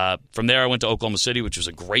 From there, I went to Oklahoma City, which was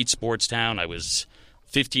a great sports town. I was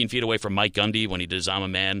 15 feet away from Mike Gundy when he did his I'm a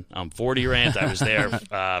Man, I'm 40 rant. I was there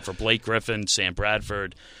for Blake Griffin, Sam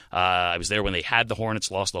Bradford. I was there when they had the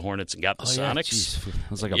Hornets, lost the Hornets, and got the Sonics.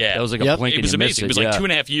 That was like a blink. It was amazing. It was like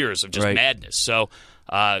 2.5 years of just madness. So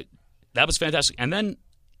that was fantastic. And then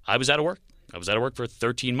I was out of work. I was out of work for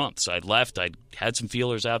 13 months. I'd left. I'd had some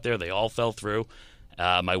feelers out there. They all fell through.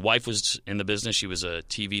 My wife was in the business. She was a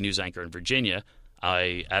TV news anchor in Virginia.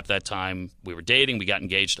 At that time, we were dating. We got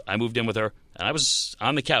engaged. I moved in with her, and I was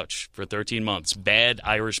on the couch for 13 months. Bad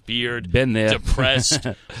Irish beard. Been there. Depressed,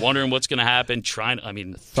 wondering what's going to happen, trying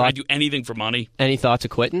to do anything for money. Any thoughts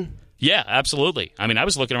of quitting? Yeah, absolutely. I mean, I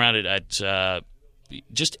was looking around at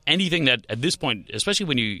just anything that, at this point, especially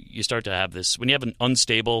when you start to have this, when you have an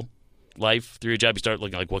unstable life through your job, you start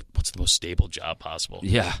looking like, what's the most stable job possible?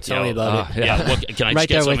 Yeah. Tell me about it. Yeah. Can I right just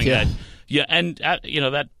get something that? Yeah, and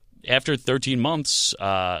that after 13 months,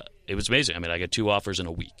 it was amazing. I mean, I got 2 offers in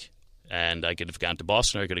a week, and I could have gone to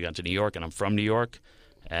Boston, or I could have gone to New York, and I'm from New York,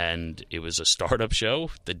 and it was a startup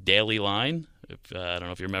show, The Daily Line. I don't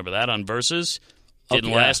know if you remember that on Versus.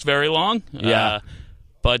 Didn't last very long. Yeah.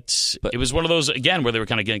 But it was one of those, again, where they were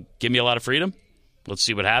kind of going to give me a lot of freedom. Let's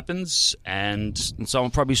see what happens. And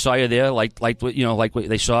someone probably saw you there, like what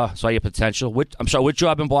they saw your potential. Which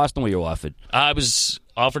job in Boston were you offered? I was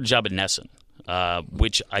offered a job at Nesson,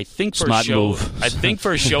 which I think for Smart a show, move. I think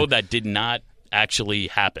for a show that did not actually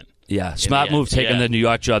happen. Yeah, smart move taking the New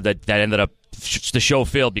York job that ended up the show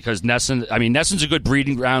failed because Nesson's a good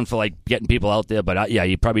breeding ground for like getting people out there, but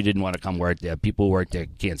you probably didn't want to come work there. People who work there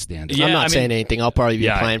can't stand it. Yeah, I'm not saying anything. I'll probably be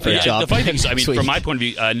applying for a job. The funny thing is, from my point of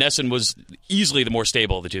view, Nesson was easily the more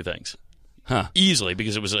stable of the two things. Huh. Easily,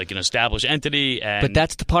 because it was like an established entity. But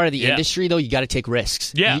that's the part of the industry, though. You got to take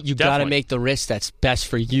risks. Yeah, you got to make the risk that's best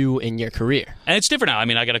for you in your career. And it's different now. I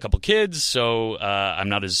mean, I got a couple kids, so I'm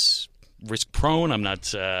not as risk prone. I'm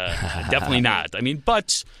not definitely not. I mean,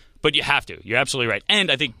 but you have to. You're absolutely right.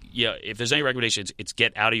 And I think if there's any recommendations, it's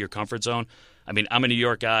get out of your comfort zone. I mean, I'm a New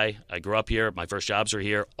York guy. I grew up here. My first jobs are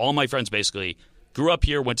here. All my friends basically grew up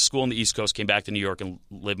here, went to school on the East Coast, came back to New York, and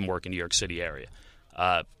live and work in New York City area.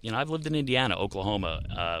 I've lived in Indiana,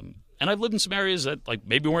 Oklahoma, and I've lived in some areas that like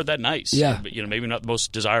maybe weren't that nice. Yeah. But, maybe not the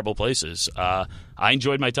most desirable places. I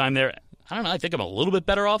enjoyed my time there. I don't know. I think I'm a little bit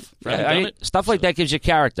better off for having done it. Stuff like that gives you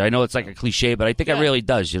character. I know it's like a cliche, but I think it really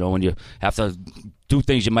does. When you have to do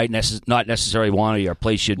things you might not necessarily want, or your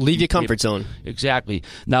place should leave your comfort zone. Exactly.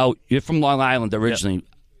 Now you're from Long Island originally. Yep.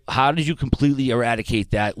 How did you completely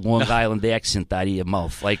eradicate that Long Island accent out of your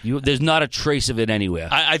mouth? Like, there's not a trace of it anywhere.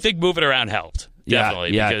 I think moving around helped,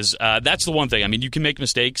 definitely, because that's the one thing. I mean, you can make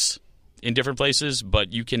mistakes in different places,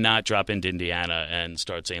 but you cannot drop into Indiana and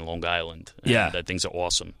start saying Long Island. And that things are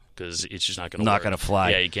awesome, because it's just not going to work. Not going to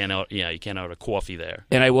fly. Yeah, you can't order coffee there.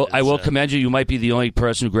 And I will commend you. You might be the only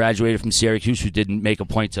person who graduated from Syracuse who didn't make a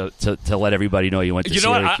point to let everybody know you went to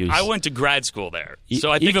Syracuse. What? I went to grad school there,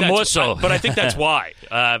 so I think even more so. But I think that's why,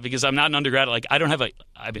 because I'm not an undergrad. Like, I don't have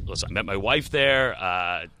listen, I met my wife there,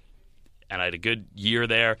 and I had a good year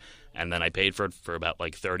there. And then I paid for it for about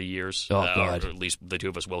like 30 years. Oh, God. Or at least the two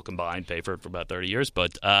of us will combine pay for it for about 30 years.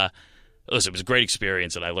 But listen, it was a great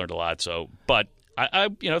experience, and I learned a lot. So, but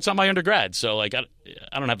it's not my undergrad, so like I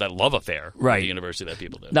don't have that love affair with the university that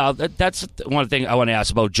people do. Now, that's one thing I want to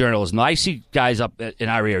ask about journalism. I see guys up in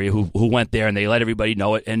our area who went there and they let everybody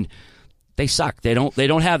know it, and they suck. They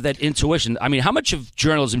don't have that intuition. I mean, how much of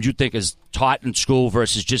journalism do you think is taught in school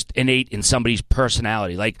versus just innate in somebody's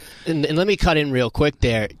personality? Like, and let me cut in real quick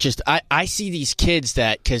there. Just I see these kids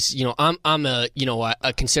that, because I'm a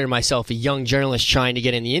I consider myself a young journalist trying to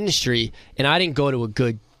get in the industry, and I didn't go to a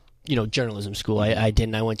good journalism school. I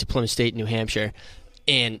didn't. I went to Plymouth State, New Hampshire,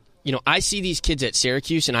 and I see these kids at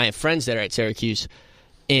Syracuse, and I have friends that are at Syracuse,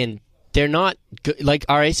 and they're not good. Like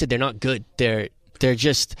R.A. said, they're not good. They're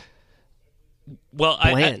just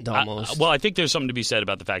bland almost. I think there's something to be said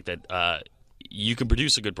about the fact that you can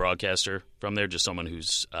produce a good broadcaster from there, just someone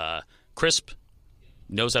who's crisp,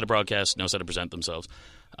 knows how to broadcast, knows how to present themselves.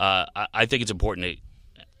 I think it's important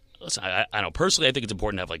to listen. I know personally, I think it's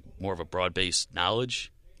important to have like more of a broad-based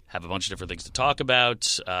knowledge, have a bunch of different things to talk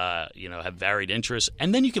about, have varied interests,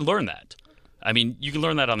 and then you can learn that. I mean, you can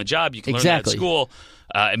learn that on the job. You can learn that at school.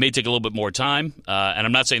 It may take a little bit more time, and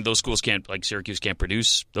I'm not saying those schools can't, like Syracuse, can't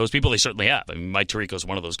produce those people. They certainly have. I mean, Mike Tirico is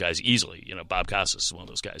one of those guys easily. Bob Costas is one of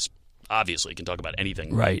those guys. Obviously, can talk about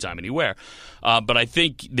anything, anytime, anywhere. But I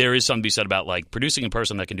think there is something to be said about like producing a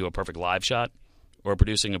person that can do a perfect live shot, or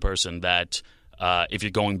producing a person that, if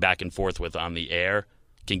you're going back and forth with on the air,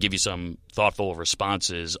 can give you some thoughtful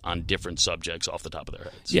responses on different subjects off the top of their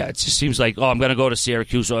heads. Yeah, it just seems like, I'm going to go to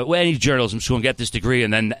Syracuse or any journalism school and get this degree,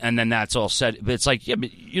 and then that's all set. But it's like,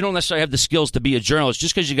 but you don't necessarily have the skills to be a journalist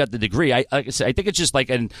just because you got the degree. Like I said, I think it's just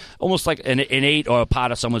like almost like an innate or a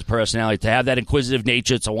part of someone's personality to have that inquisitive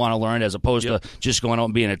nature to want to learn, as opposed to just going out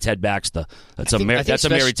and being a Ted Baxter. That's a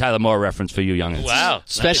Mary Tyler Moore reference for you youngins. Wow,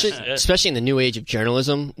 especially in the new age of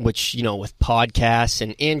journalism, which with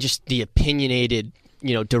podcasts and just the opinionated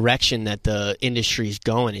direction that the industry is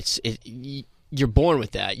going. You're born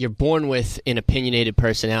with that. You're born with an opinionated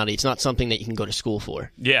personality. It's not something that you can go to school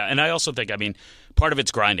for. Yeah, and I also think, part of it's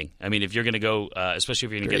grinding. I mean, if you're going to go, especially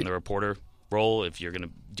if you're going to get in the reporter role, if you're going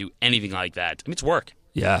to do anything like that, it's work.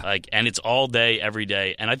 Yeah. And it's all day, every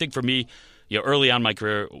day. And I think for me, early on in my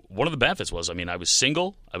career, one of the benefits was, I was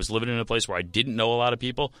single. I was living in a place where I didn't know a lot of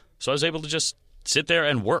people, so I was able to just sit there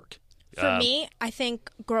and work. For me, I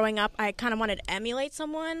think growing up, I kind of wanted to emulate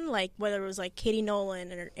someone, like whether it was like Katie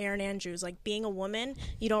Nolan or Erin Andrews. Like being a woman,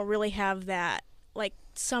 you don't really have that, like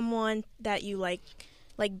someone that you like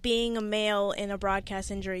being a male in a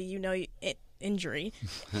broadcast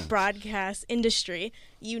broadcast industry.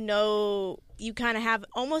 You kind of have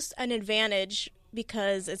almost an advantage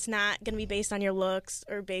because it's not going to be based on your looks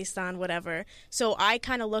or based on whatever. So I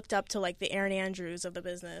kind of looked up to like the Erin Andrews of the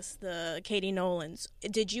business, the Katie Nolans.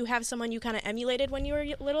 Did you have someone you kind of emulated when you were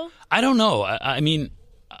little? I don't know. I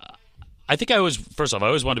think I always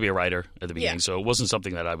wanted to be a writer at the beginning, so it wasn't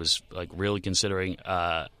something that I was like really considering.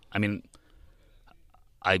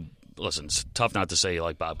 Listen, it's tough not to say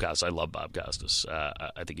like Bob Costas. I love Bob Costas.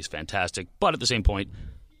 I think he's fantastic. But at the same point,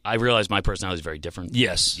 I realize my personality is very different.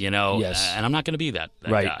 Yes. Yes. And I'm not going to be that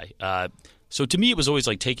guy. So to me, it was always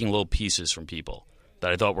like taking little pieces from people that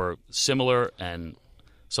I thought were similar and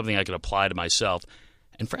something I could apply to myself.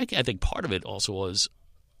 And frankly, I think part of it also was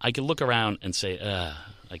I could look around and say,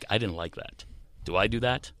 I didn't like that. Do I do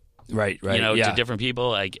that? Right. To different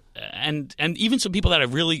people, and even some people that I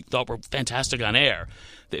really thought were fantastic on air.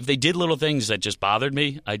 If they did little things that just bothered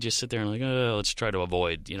me, I just sit there and let's try to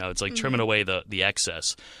avoid. It's like trimming away the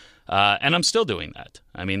excess. And I'm still doing that.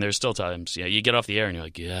 There's still times, you get off the air and you're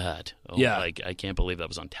like, God, I can't believe that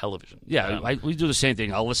was on television. Yeah, we do the same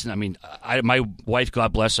thing. I'll listen. My wife,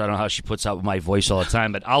 God bless her, I don't know how she puts up with my voice all the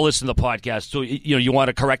time, but I'll listen to the podcast too. You want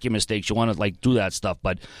to correct your mistakes, you want to do that stuff,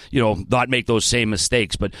 but not make those same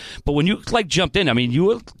mistakes. But when you jumped in, you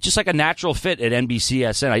were just like a natural fit at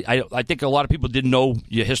NBCSN. I think a lot of people didn't know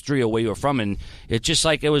your history or where you were from, and it's just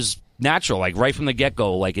like it was natural, like right from the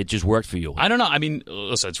get-go, like it just worked for you. I don't know.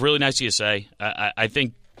 Listen, it's really nice of you to say. I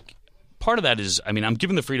think part of that is, I'm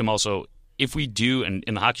given the freedom also, if we do, and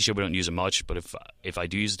in the hockey show we don't use it much, but if I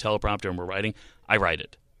do use a teleprompter and we're writing, I write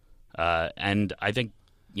it. And I think,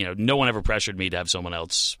 no one ever pressured me to have someone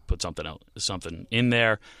else put something in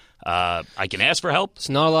there. I can ask for help. It's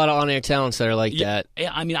not a lot of on-air talents that are like that.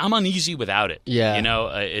 I'm uneasy without it. Yeah.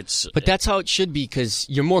 But that's how it should be, because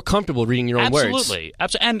you're more comfortable reading your own words. Absolutely.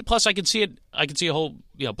 And plus I can see it. I can see a whole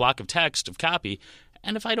block of text, of copy.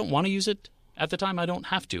 And if I don't want to use it at the time, I don't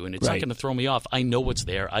have to. And it's not going to throw me off. I know what's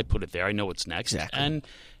there. I put it there. I know what's next. Exactly. And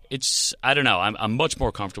I don't know. I'm much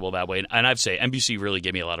more comfortable that way. And I'd say NBC really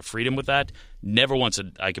gave me a lot of freedom with that. Never once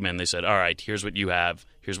did I come in and they said, all right, here's what you have.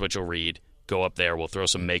 Here's what you'll read. go up there, we'll throw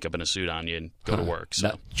some makeup and a suit on you and go to work.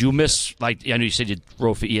 So, do you miss, like, I know you said you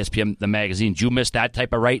wrote for ESPN, the magazine. Do you miss that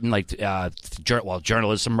type of writing, like,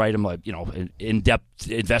 journalism writing, like, you know, in-depth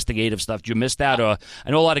investigative stuff? Do you miss that? Or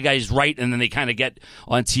I know a lot of guys write and then they kind of get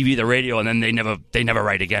on TV, the radio, and then they never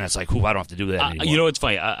write again. It's like, I don't have to do that anymore. You know, it's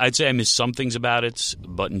funny. I'd say I miss some things about it,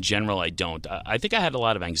 but in general, I don't. I think I had a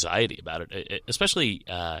lot of anxiety about it, especially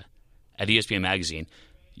at ESPN Magazine.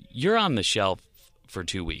 You're on the shelf for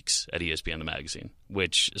 2 weeks at ESPN the magazine,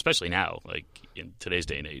 which, especially now, like in today's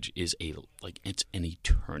day and age, is it's an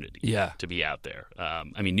eternity to be out there.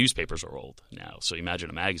 I mean, newspapers are old now, so imagine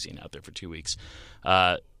a magazine out there for 2 weeks.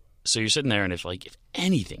 So you're sitting there, and if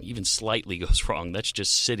anything even slightly goes wrong, that's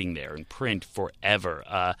just sitting there in print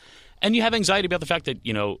forever. And you have anxiety about the fact that,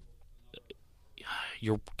 you know,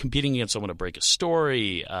 you're competing against someone to break a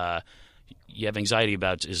story. You have anxiety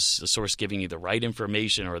about, is the source giving you the right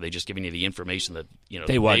information, or are they just giving you the information that, you know,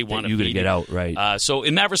 they want you to get out, right? So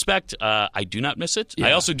in that respect, I do not miss it. Yeah.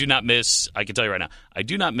 I also do not miss, I can tell you right now, I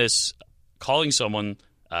do not miss calling someone,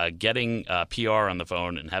 getting PR on the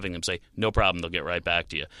phone and having them say, no problem, they'll get right back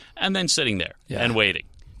to you. And then sitting there and waiting.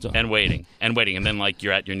 And waiting. And then, like,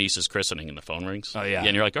 you're at your niece's christening and the phone rings. Oh, yeah.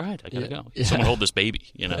 And you're like, all right, I got to go. Someone hold this baby,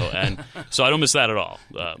 you know. And so I don't miss that at all.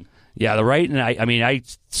 Yeah, the writing, I mean, I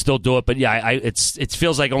still do it, but yeah, it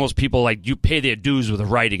feels like almost people, like, you pay their dues with the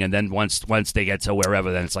writing, and then once they get to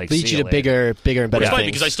wherever, then it's like, leads you to bigger and better things. It's funny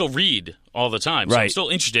because I still read all the time, so I'm still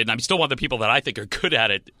interested, and I still want the people that I think are good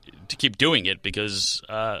at it to keep doing it because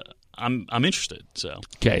I'm interested. So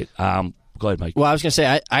okay. Go ahead, Mike. Well, I was going to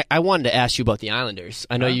say, I wanted to ask you about the Islanders.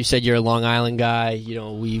 I know you said you're a Long Island guy. You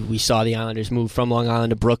know, we saw the Islanders move from Long Island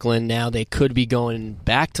to Brooklyn. Now they could be going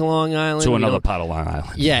back to Long Island. To another part of Long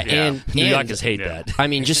Island. Yeah, and New Yorkers hate that. I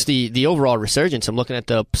mean, just the overall resurgence. I'm looking at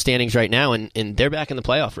the standings right now, and they're back in the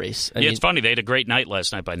playoff race. I mean, it's funny. They had a great night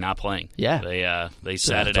last night by not playing. Yeah. They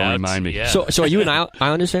sat it don't out. Remind me. Yeah. So are you an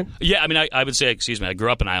Islanders fan? Yeah, I mean, I would say, excuse me, I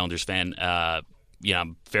grew up an Islanders fan. You know,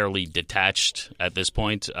 I'm fairly detached at this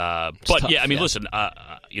point. But, tough, yeah, I mean, listen,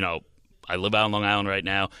 you know, I live out on Long Island right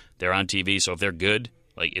now. They're on TV, so if they're good,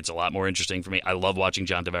 like, it's a lot more interesting for me. I love watching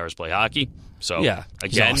John Tavares play hockey. So,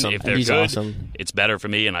 again, if they're good, it's better for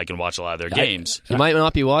me, and I can watch a lot of their games. You might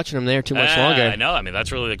not be watching them there too much longer. I know. I mean,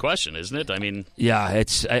 that's really the question, isn't it? I mean... Yeah,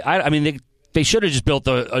 it's... I mean, they should have just built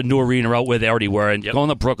a new arena out where they already were. And going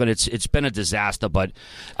to Brooklyn, it's been a disaster. But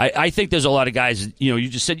I think there's a lot of guys, you know, you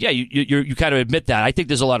just said, yeah, you kind of admit that. I think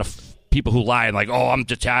there's a lot of people who lie and like, oh, I'm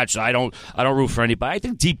detached. I don't root for anybody. I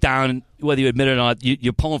think deep down, whether you admit it or not,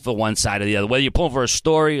 you're pulling for one side or the other. Whether you're pulling for a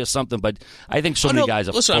story or something, but I think many guys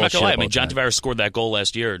are. Listen, I'm not gonna lie. I mean, John Tavares scored that goal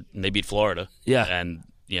last year, and they beat Florida. Yeah, and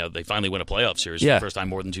you know they finally win a playoff series for the first time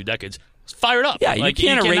more than 2 decades. Fired up. Yeah, like, you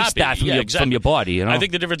can't erase that from your body. You know? I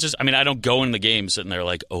think the difference is, I mean, I don't go in the game sitting there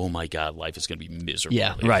like, oh my God, life is going to be miserable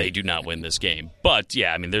if they do not win this game. But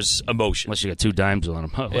yeah, I mean, there's emotion. Unless you got 2 dimes on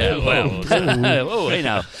them. Well, hey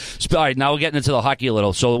now. All right, now we're getting into the hockey a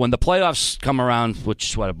little. So when the playoffs come around,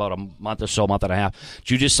 which is about a month or so, month and a half,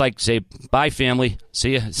 do you just like say bye, family?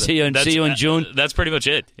 See you in June. That's pretty much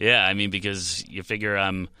it. Yeah, I mean, because you figure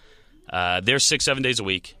they're 6-7 days a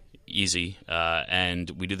week. Easy, and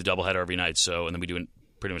we do the doubleheader every night. So, and then we do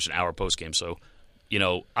pretty much an hour post game. So, you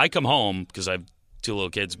know, I come home because I have 2 little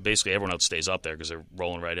kids. Basically, everyone else stays up there because they're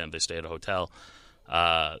rolling right in. They stay at a hotel.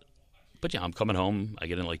 But yeah, I'm coming home. I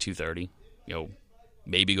get in like 2:30. You know,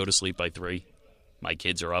 maybe go to sleep by 3. My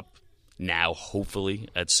kids are up now, hopefully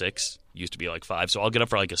at 6. Used to be like 5. So I'll get up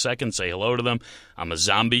for like a second, say hello to them. I'm a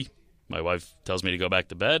zombie. My wife tells me to go back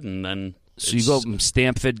to bed, and then. So you go from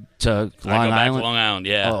Stamford to Long Island? I go back to Long Island,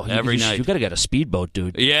 yeah, every night. You got to get a speedboat,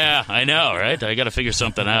 dude. Yeah, I know, right? I got to figure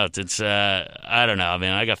something out. It's I don't know,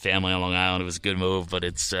 man. I got family on Long Island. It was a good move, but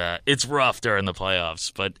it's rough during the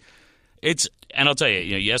playoffs. But and I'll tell you,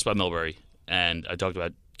 you know, you asked about Milbury, and I talked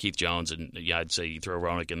about Keith Jones, and yeah, I'd say you throw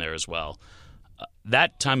Roenick in there as well.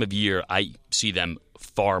 That time of year, I see them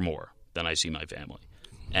far more than I see my family,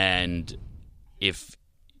 and if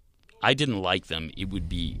I didn't like them, it would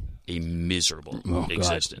be a miserable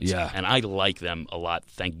existence. Yeah. And I like them a lot,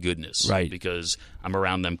 thank goodness. Right. Because I'm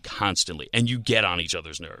around them constantly. And you get on each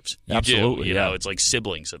other's nerves. You Absolutely. do. You know, it's like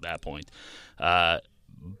siblings at that point.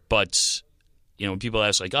 But, you know, when people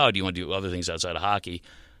ask, like, oh, do you want to do other things outside of hockey?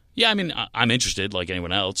 Yeah, I mean, I'm interested like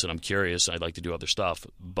anyone else, and I'm curious. I'd like to do other stuff.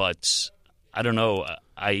 But I don't know.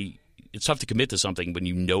 It's tough to commit to something when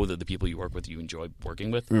you know that the people you work with you enjoy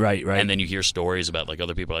working with. Right. And then you hear stories about like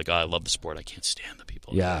other people like, oh, I love the sport. I can't stand the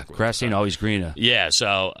people. Yeah, grass ain't always greener. Yeah,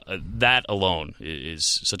 so that alone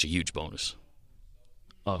is such a huge bonus.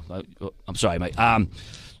 Oh, I'm sorry, Mike.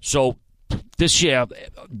 So this year,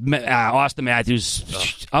 Austin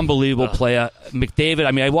Matthews, unbelievable player. McDavid,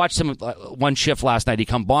 I mean, I watched him one shift last night. He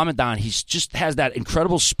come bombing down. He just has that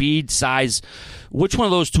incredible speed, size. Which one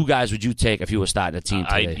of those two guys would you take if you were starting a team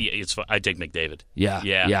today? I'd take McDavid. Yeah.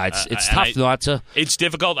 It's tough not to. It's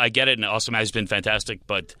difficult. I get it, and Austin Matthews has been fantastic,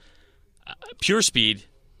 but pure speed,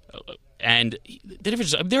 and the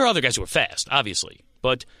difference. There are other guys who are fast, obviously,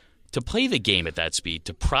 but to play the game at that speed,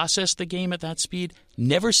 to process the game at that speed,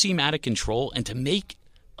 never seem out of control, and to make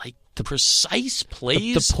like the precise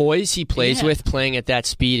plays. The poise he plays with playing at that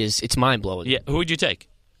speed it's mind blowing. Yeah, who would you take?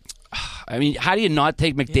 I mean, how do you not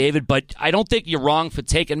take McDavid? But I don't think you're wrong for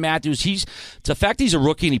taking Matthews. It's the fact he's a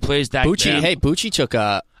rookie and he plays that. Bucci took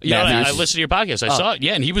Matthews. I listened to your podcast. I saw it.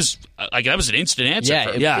 Yeah, and he was like that was an instant answer.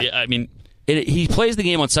 I mean. He plays the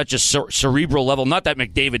game on such a cerebral level. Not that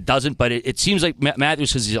McDavid doesn't, but it seems like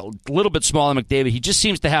Matthews, because he's a little bit smaller than McDavid, he just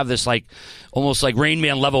seems to have this almost like Rain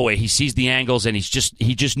Man level way. He sees the angles and he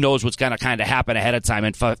just knows what's going to kind of happen ahead of time.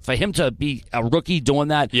 And for him to be a rookie doing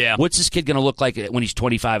that, what's this kid going to look like when he's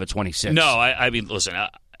 25 or 26? No, I mean, listen,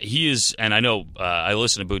 he is, and I know I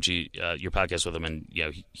listened to Bucci, your podcast with him, and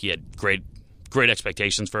he had great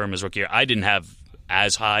expectations for him as rookie year. I didn't have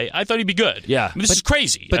as high. I thought he'd be good. Yeah. I mean, this is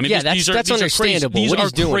crazy. But I mean, that's understandable. These what are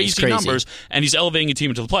he's doing crazy is crazy numbers, and he's elevating a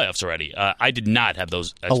team into the playoffs already. I did not have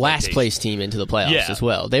those expectations. A last place team into the playoffs as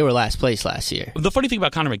well. They were last place last year. The funny thing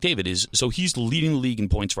about Connor McDavid is, so he's leading the league in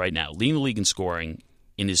points right now, leading the league in scoring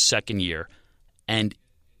in his second year, and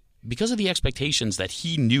because of the expectations that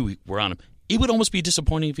he knew were on him, it would almost be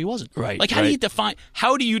disappointing if he wasn't. Right. Like, how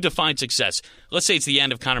do you define success? Let's say it's the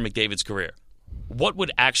end of Connor McDavid's career. What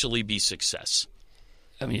would actually be success?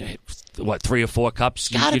 I mean, what, 3 or 4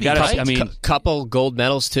 cups? You gotta, right? I mean, couple gold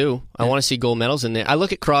medals too. I want to see gold medals in there. I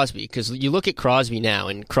look at Crosby because you look at Crosby now,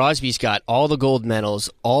 and Crosby's got all the gold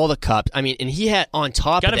medals, all the cups. I mean, and he had on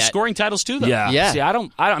top of that scoring titles too, though. Yeah. See,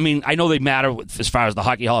 I mean, I know they matter as far as the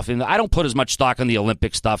Hockey Hall of Fame. I don't put as much stock on the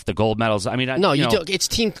Olympic stuff, the gold medals. I mean, you don't. It's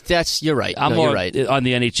team. You're right. I'm more you're right. on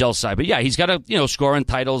the NHL side, but yeah, he's got to scoring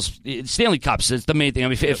titles, Stanley Cups. It's the main thing. I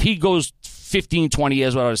mean, if he goes 15, 20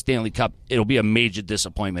 years without a Stanley Cup, it'll be a major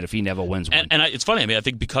disappointment if he never wins one. And it's funny. I mean, I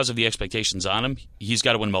think because of the expectations on him, he's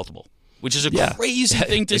got to win multiple, which is a crazy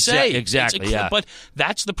thing to say. Exactly, But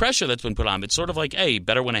that's the pressure that's been put on him. It's sort of like, hey,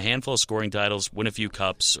 better win a handful of scoring titles, win a few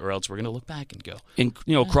cups, or else we're going to look back and go. And,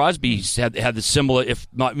 Crosby's had the similar, if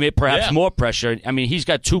not perhaps more pressure. I mean, he's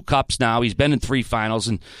got 2 cups now. He's been in 3 finals.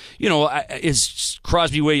 And, is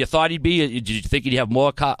Crosby where you thought he'd be? Did you think he'd have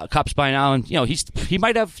more cups by now? And, he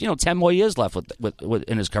might have, 10 more years left with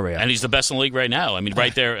in his career. And he's the best in the league right now. I mean,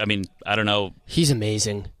 right there. I mean, I don't know. He's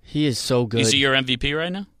amazing. He is so good. Is he your MVP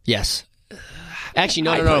right now? Yes. Actually,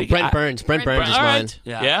 no. Brent Burns. Brent Burns is mine.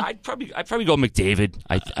 Yeah. I'd probably go McDavid.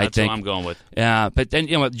 I think that's what I'm going with. Yeah, but then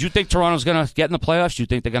do you think Toronto's going to get in the playoffs? Do you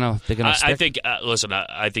think they're going to? I think. Listen,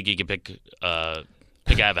 I think you can pick a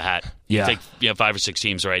guy of a hat. Yeah. Take 5 or 6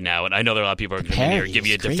 teams right now, and I know there are a lot of people who are going to give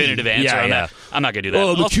you a definitive answer on that. I'm not going to do that.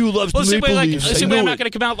 Oh, the Q loves the Maple Leafs. I'm not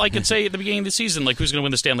going to come out and say at the beginning of the season who's going to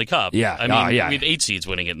win the Stanley Cup. Yeah, I mean, we have 8 seeds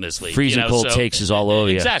winning it in this league. Freezing cold takes is all over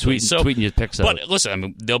you. Exactly. Tweeting your picks out. But listen, I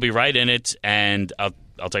mean, they'll be right in it, and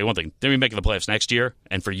I'll tell you one thing. They'll be making the playoffs next year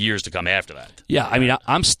and for years to come after that. Yeah, I mean,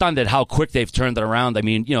 I'm stunned at how quick they've turned it around. I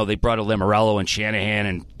mean, they brought in Lamoriello and Shanahan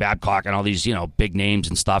and Babcock and all these, big names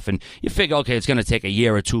and stuff. And you figure, okay, it's going to take a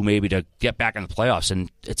year or 2 maybe to get back in the playoffs.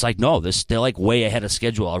 And it's like, no, they're like way ahead of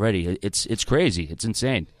schedule already. It's crazy. It's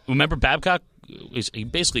insane. Remember Babcock? He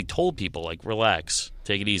basically told people, relax,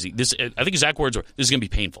 take it easy. I think his exact words were, this is going to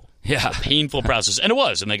be painful. Yeah. It's a painful process. And it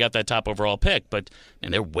was. And they got that top overall pick. But,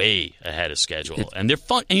 man, they're way ahead of schedule. And they're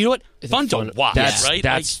fun. And you know what? Fun to watch, right?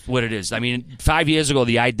 That's what it is. I mean, 5 years ago,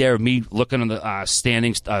 the idea of me looking on the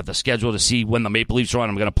standings, the schedule to see when the Maple Leafs are on,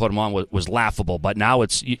 I'm going to put them on, was laughable. But now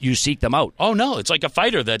it's you seek them out. Oh, no. It's like a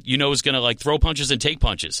fighter that is going to, throw punches and take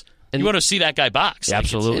punches. And you want to see that guy box.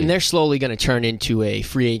 Absolutely. And they're slowly going to turn into a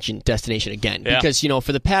free agent destination again. Because,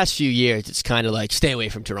 for the past few years, it's kind of like, stay away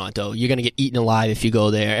from Toronto. You're going to get eaten alive if you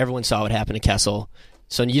go there. Everyone saw what happened to Kessel.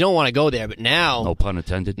 So you don't want to go there. But now... No pun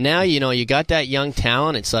intended. Now, you got that young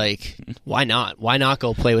talent. It's like, why not? Why not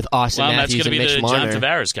go play with Austin Matthews and Mitch Marner? That's going to be the John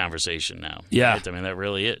Marner? Tavares conversation now. Yeah. Right? I mean, that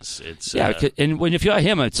really is. It's and if you're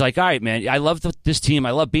him, it's like, all right, man, I love this team.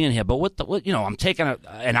 I love being here. But what I'm taking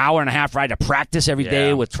an hour and a half ride to practice every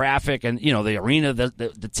day with traffic and, the arena. I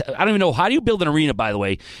don't even know. How do you build an arena, by the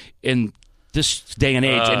way, in this day and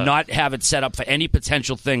age and not have it set up for any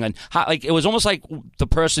potential thing. And like it was almost like the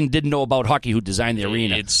person didn't know about hockey who designed the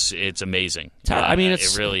arena. It's amazing. I mean,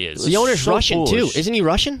 it really is. The owner's so Russian foolish. too, isn't he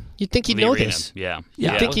Russian? You'd think he'd The know arena, this. Yeah.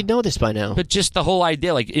 You'd think he'd know this by now. But just the whole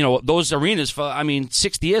idea, like, those arenas for,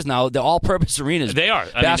 60 years now, they're all-purpose arenas. They are.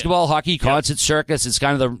 Basketball, hockey, concert, circus. It's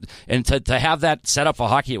kind of and to have that set up for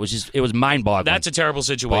hockey, it was mind-boggling. That's a terrible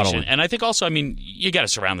situation. And I think also, you got to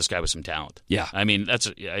surround this guy with some talent. Yeah.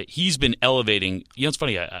 He's been elevating. It's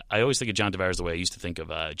funny. I always think of John Tavares the way I used to think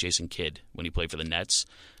of Jason Kidd when he played for the Nets.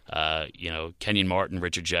 Kenyon Martin,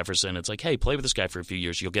 Richard Jefferson. It's like, hey, play with this guy for a few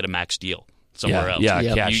years. You'll get a max deal somewhere else.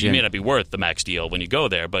 Yeah, you may not be worth the max deal when you go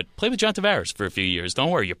there, but play with John Tavares for a few years. Don't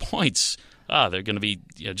worry, your points, they're going to be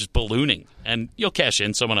just ballooning, and you'll cash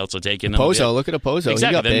in. Someone else will take in. Pozo, look at Pozo.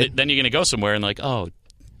 Exactly. Then you're going to go somewhere and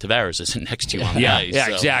Tavares isn't next to you on the ice. Yeah,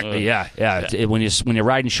 exactly. When you're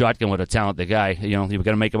riding shotgun with a talented guy, you're going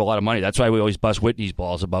to make him a lot of money. That's why we always bust Whitney's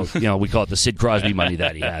balls about, we call it the Sid Crosby money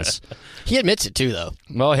that he has. He admits it too, though.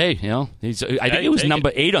 Well, hey, I think it was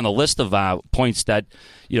number 8 on the list of points that,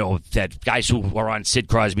 that guys who were on Sid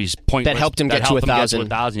Crosby's point that list, helped him get to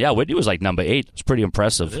 1,000. Yeah, Whitney was like number 8. It's pretty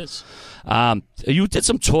impressive. It is. You did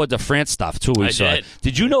some Tour de France stuff too. I did.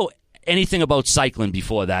 Did you know anything about cycling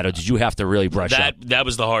before that, or did you have to really brush up? That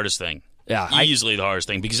was the hardest thing. Yeah, easily the hardest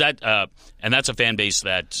thing, because and that's a fan base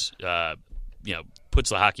that puts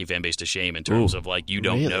the hockey fan base to shame in terms of you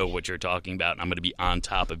don't know what you're talking about, and I'm going to be on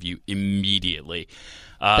top of you immediately.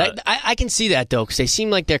 I can see that though, because they seem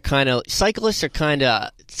like they're cyclists are kind of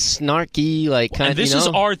snarky, And this is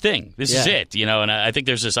our thing. This is it, And I think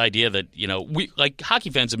there's this idea that we hockey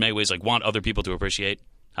fans in many ways want other people to appreciate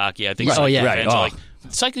hockey. I think cycling fans are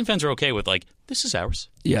cycling fans are okay with this is ours.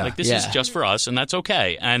 Yeah, this is just for us, and that's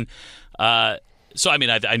okay. And so I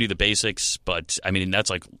knew the basics, but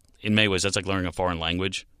that's in many ways that's like learning a foreign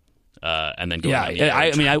language. And then going on the air to I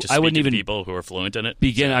wouldn't speak to even people who are fluent in it.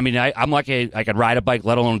 I'm lucky I could ride a bike,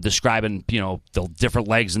 let alone describing the different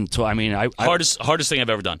legs and hardest thing I've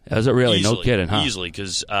ever done. Is it really? Easily, no kidding, huh? Easily,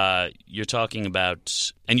 because you're talking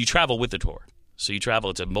about, and you travel with the tour, so you travel.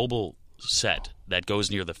 It's a mobile set that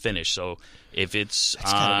goes near the finish. So if it's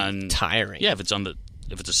tiring, if it's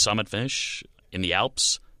a summit finish in the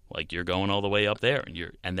Alps, you're going all the way up there,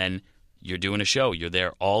 and then you're doing a show. You're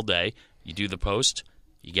there all day. You do the post.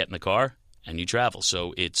 You get in the car and you travel.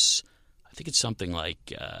 So I think it's something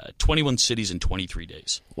like 21 cities in 23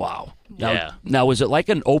 days. Wow. Yeah. Now, is it like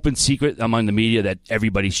an open secret among the media that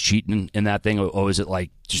everybody's cheating in that thing, or is it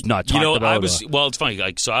just not talked about? Well, it's funny.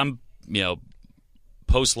 So I'm,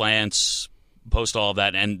 post Lance, post all of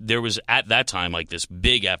that, and there was at that time this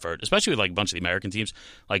big effort, especially with a bunch of the American teams,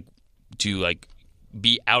 to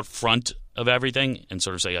be out front of everything and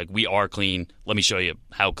sort of say we are clean. Let me show you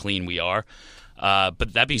how clean we are.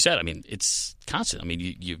 But that being said, it's constant.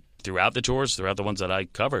 You throughout the tours, throughout the ones that I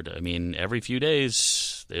covered, every few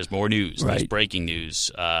days there's more news, there's breaking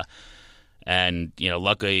news, and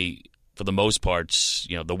luckily for the most part,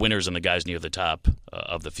 the winners and the guys near the top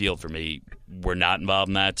of the field for me were not involved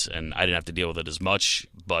in that, and I didn't have to deal with it as much.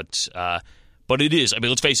 But it is.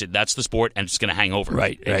 Let's face it. That's the sport, and it's going to hang over.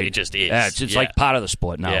 Right. It just is. Yeah, it's like part of the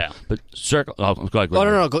sport now. Yeah. But circle. Oh, go ahead.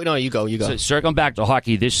 No, you go. So circling back to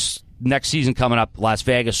hockey, this next season coming up, Las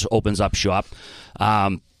Vegas opens up shop.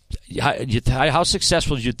 How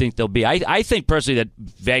successful do you think they'll be? I think personally that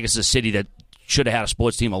Vegas is a city that should have had a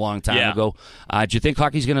sports team a long time ago. Do you think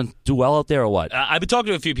hockey's going to do well out there or what? I've been talking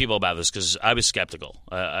to a few people about this because I was skeptical.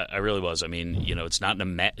 I really was. It's not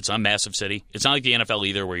it's not a massive city. It's not like the NFL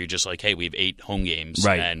either, where you're just hey, we have 8 home games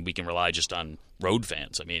and we can rely just on road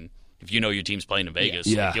fans. If you know your team's playing in Vegas,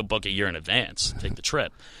 you'll book a year in advance, take the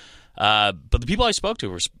trip. But the people I spoke to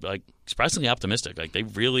were surprisingly optimistic. They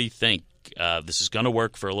really think this is going to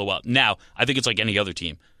work for a little while. Now, I think it's like any other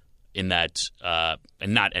team in that,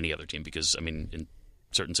 and not any other team, because in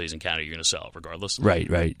certain cities in Canada you're going to sell regardless.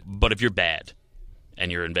 Right. But if you're bad and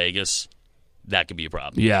you're in Vegas, that could be a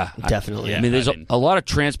problem. Yeah, definitely. There's a lot of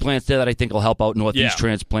transplants there that I think will help out Northeast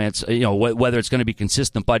transplants. Whether it's going to be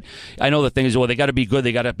consistent, but I know the thing is, they got to be good,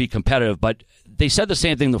 they got to be competitive. But they said the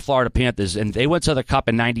same thing to the Florida Panthers, and they went to the Cup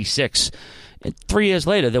in '96. And 3 years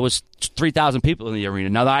later, there was 3,000 people in the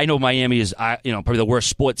arena. Now, I know Miami is, probably the worst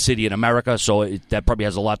sports city in America, so that probably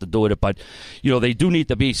has a lot to do with it. But, they do need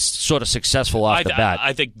to be sort of successful off the bat.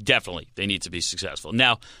 I think definitely they need to be successful.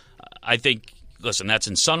 Now, I think, listen, that's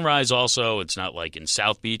in Sunrise also. It's not like in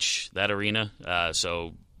South Beach, that arena.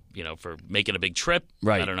 So, for making a big trip,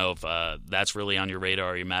 I don't know if that's really on your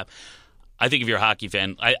radar or your map. I think if you're a hockey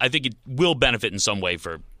fan, I think it will benefit in some way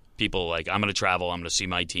for people I'm going to travel, I'm going to see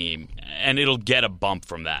my team, and it'll get a bump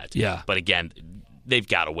from that. Yeah. But again, they've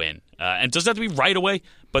got to win. And it doesn't have to be right away,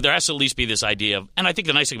 but there has to at least be this idea of, and I think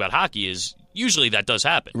the nice thing about hockey is usually that does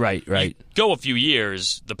happen. Right. You go a few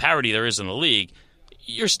years, the parity there is in the league,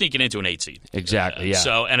 you're sneaking into an 8 seed. Exactly, yeah.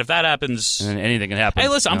 So, and if that happens, and anything can happen. Hey,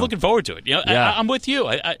 listen, I'm looking forward to it. Yeah. I'm with you.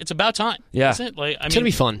 It's about time. Yeah. Isn't it? Like, It's going to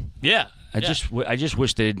be fun. Yeah. I just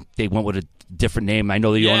wish they went with a different name. I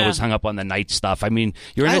know the owner was hung up on the night stuff. I mean,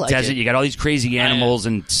 you're in a desert. You got all these crazy animals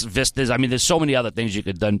and vistas. I mean, there's so many other things you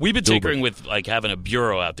could done. We've been tinkering with like having a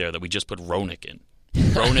bureau out there that we just put Roenick in.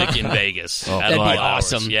 Roenick in Vegas. That'd be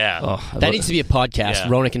awesome. Yeah. That needs to be a podcast, Yeah.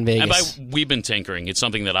 Roenick in Vegas. And we've been tinkering. It's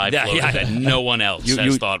something that I've floated that no one else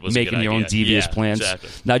has thought was making a good your own idea. devious plans. Exactly.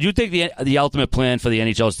 Now, do you think the ultimate plan for the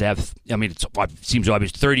NHL is to have? I mean, it seems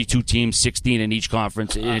obvious. 32 teams, 16 in each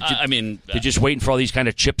conference. I mean, they're just waiting for all these kind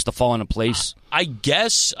of chips to fall into place. I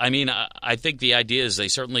guess. I mean, I think the idea is they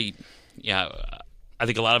certainly. Yeah, I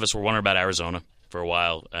think a lot of us were wondering about Arizona for a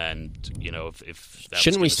while, and if that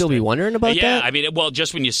shouldn't we still be wondering about that? Yeah, I mean, well,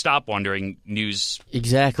 just when you stop wondering, news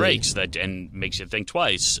breaks that and makes you think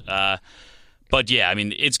twice. But yeah, I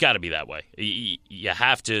mean, it's got to be that way. You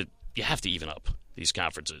have to even up these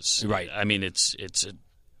conferences, right? I mean, it's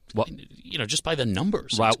just by the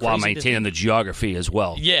numbers, while maintaining the geography as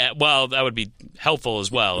well. Yeah, well, that would be helpful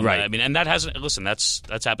as well, right? I mean, and that hasn't. Listen, that's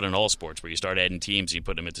happened in all sports where you start adding teams and you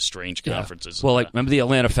put them into strange conferences. Well, like remember the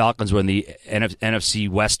Atlanta Falcons were in the NFC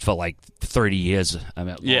West for like 30 years. I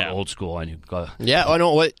mean, old school. And I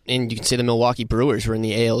know what, and you can say the Milwaukee Brewers were in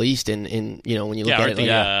the AL East, and when you look at it,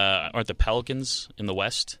 aren't the Pelicans in the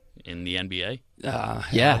West in the NBA?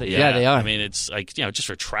 Yeah, they are. I mean, it's like just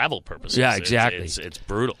for travel purposes. Yeah, exactly. It's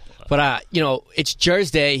brutal. But it's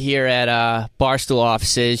Jersey Day here at Barstool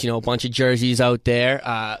offices. A bunch of jerseys out there.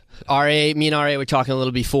 Me and RA were talking a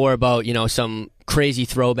little before about some crazy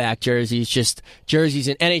throwback jerseys, just jerseys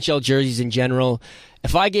and NHL jerseys in general.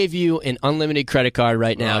 If I gave you an unlimited credit card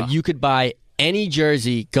right now, you could buy any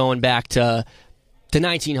jersey going back to the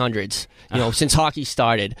 1900s. Since hockey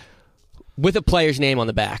started, with a player's name on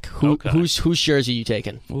the back. Whose jersey are you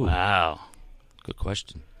taking? Ooh. Wow, good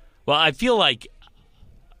question. Well, I feel like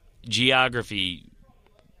geography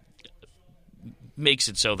makes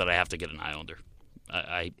it so that I have to get an Islander.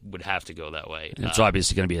 I would have to go that way. It's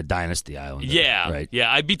obviously going to be a dynasty Islander. Yeah, right.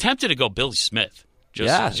 Yeah, I'd be tempted to go Billy Smith. He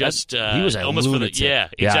was a almost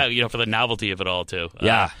lunatic. Exactly. For the novelty of it all too.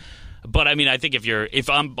 Yeah. But I mean, I think if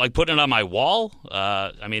I'm like putting it on my wall,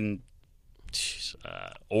 I mean,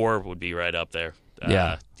 Orr would be right up there.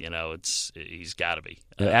 He's got to be.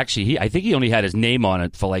 Actually, I think he only had his name on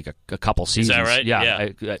it for like a couple seasons. Is that right? Yeah.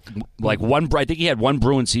 I think he had one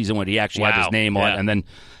Bruin season when he actually had his name on it, and then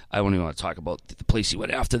I don't even want to talk about the place he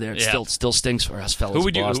went after there. It still stings for us fellas. Who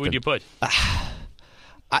would you put?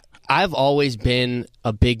 I've always been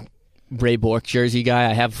a big Ray Bourque jersey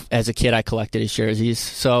guy. As a kid, I collected his jerseys.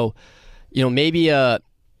 So, maybe the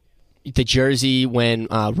jersey when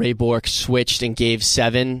Ray Bourque switched and gave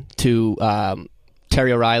 7 to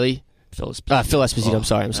Terry O'Reilly. Phil Esposito.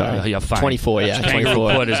 I'm sorry. You're fine. 24. Yeah,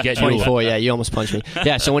 24. 24. Yeah, you almost punched me.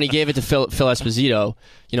 Yeah. So when he gave it to Phil Esposito,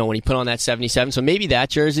 when he put on that 77. So maybe that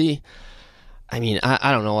jersey. I mean,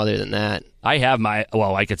 I don't know. Other than that, I have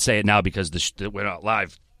I could say it now because we're not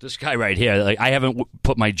live. This guy right here, I haven't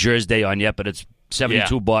put my Jersey Day on yet, but it's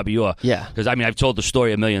 72 Bobby Orr. Yeah. Because, I've told the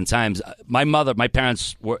story a million times. My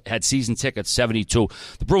parents had season tickets, 72.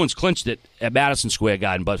 The Bruins clinched it at Madison Square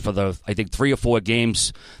Garden, but for I think 3 or 4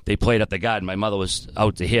 games they played at the Garden, my mother was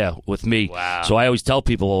out to here with me. Wow. So I always tell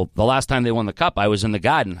people, the last time they won the Cup, I was in the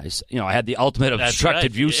Garden. I had the ultimate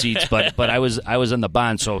obstructed view seats, but I was in the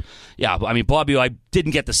barn. So, yeah, Bobby Orr, I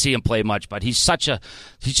didn't get to see him play much, but he's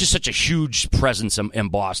just such a huge presence in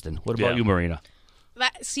Boston. What about you, Marina?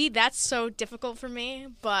 That's so difficult for me,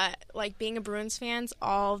 but like being a Bruins fan,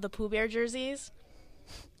 all of the Pooh Bear jerseys,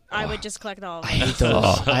 I would just collect all of them. I hate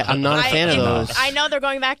those. I'm not a fan of those. I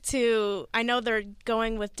know they're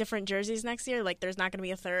going with different jerseys next year. Like there's not going to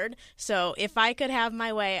be a third. So if I could have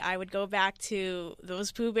my way, I would go back to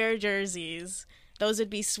those Pooh Bear jerseys. Those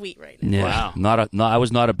would be sweet right now. Yeah, wow. I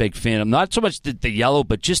was not a big fan of not so much the yellow,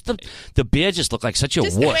 but just the bear just looked like such a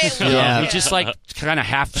wuss. He's just like kind of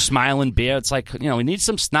half smiling bear. It's like we need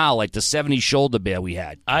some snarl like the '70s shoulder bear we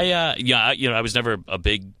had. I was never a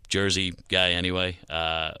big jersey guy anyway,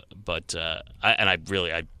 but I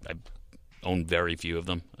own very few of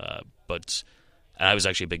them, but. And I was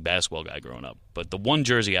actually a big basketball guy growing up. But the one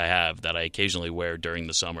jersey I have that I occasionally wear during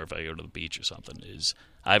the summer if I go to the beach or something is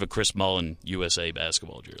I have a Chris Mullin USA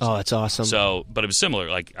basketball jersey. Oh, that's awesome. So, but it was similar.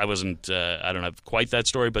 Like I wasn't, I don't have quite that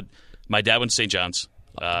story, but my dad went to St. John's.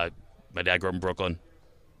 My dad grew up in Brooklyn.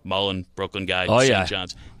 Mullin, Brooklyn guy, St.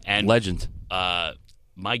 John's. And legend.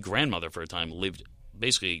 My grandmother for a time lived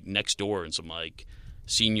basically next door in some like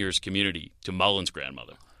seniors community to Mullen's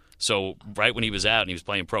grandmother. So right when he was out and he was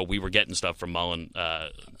playing pro, we were getting stuff from Mullen,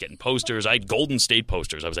 getting posters. I had Golden State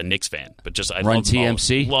posters. I was a Knicks fan, but just I Run love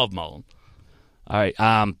TMC. Mullen. Love Mullen. All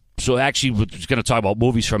right. So actually, we're just going to talk about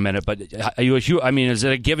movies for a minute. But are you a huge? I mean, is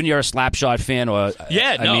it a given you're a Slapshot fan or?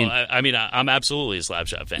 Yeah, I'm absolutely a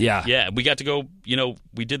Slapshot fan. Yeah. We got to go.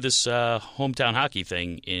 We did this hometown hockey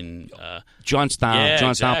thing in Johnstown,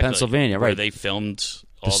 exactly, Pennsylvania, right? Where they filmed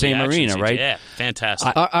all the same action arena, scenes. right? Yeah,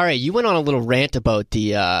 fantastic. All right, you went on a little rant about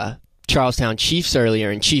the Charlestown Chiefs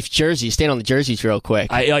earlier and Chiefs jerseys. Staying on the jerseys real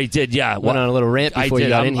quick. I did, yeah. Went on a little rant before you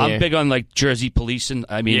got in here. I'm big on like jersey policing.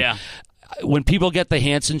 I mean, when people get the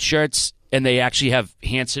Hanson shirts and they actually have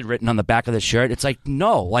Hanson written on the back of the shirt, it's like,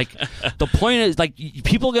 no. Like, the point is, like,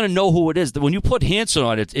 people are going to know who it is. When you put Hanson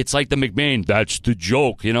on it, it's like the McMahon, that's the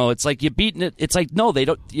joke. It's like you're beating it. It's like, no, they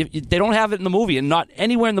don't have it in the movie, and not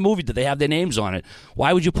anywhere in the movie do they have their names on it.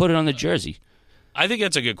 Why would you put it on the jersey? I think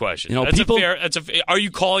that's a good question. People. Are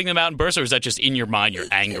you calling them out in burst, or is that just in your mind you're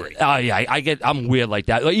angry? Oh yeah, I'm weird like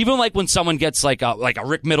that. Even like when someone gets like a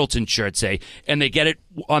Rick Middleton shirt, say, and they get it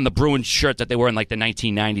on the Bruins shirt that they were in like the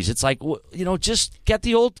 1990s. It's like, just get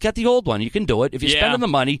the old one. You can do it if you're spending the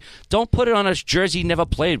money. Don't put it on a jersey you never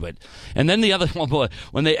played with. And then the other one,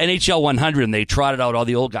 when they NHL 100 and they trotted out all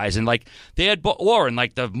the old guys, and like they had Warren,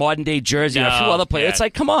 like the modern day jersey, and a few other players. It's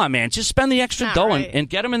like, come on, man, just spend the extra dough and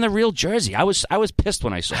get them in the real jersey. I was pissed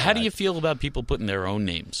when I saw. How do you feel about people putting their own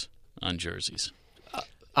names on jerseys?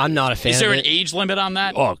 I'm not a fan. Is there of an age limit on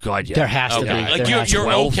that? Oh God, yeah. There has to be. Like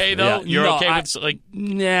you're okay though. Yeah. You're No, okay with like.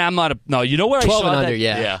 Nah, I'm not. No, you know where 12 I saw and that? under,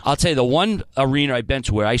 yeah. I'll tell you, the one arena I've been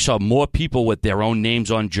to where I saw more people with their own names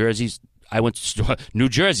on jerseys. I went to New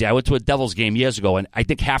Jersey. I went to a Devils game years ago, and I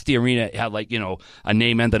think half the arena had like a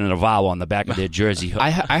name ending in a vowel on the back of their jersey.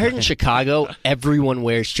 I heard in Chicago, everyone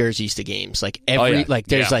wears jerseys to games. Like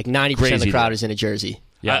there's like 90% of the crowd is in a jersey.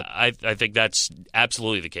 Yeah, I think that's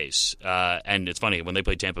absolutely the case. And it's funny, when they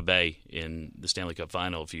played Tampa Bay in the Stanley Cup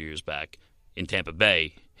Final a few years back, in Tampa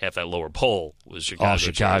Bay, half that lower pole was Chicago. Oh,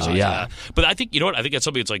 Chicago, yeah. But I think, you know what? I think that's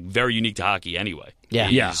something that's like very unique to hockey anyway. Yeah.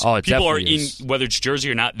 Yeah. Oh, it people are definitely in, is. whether it's jersey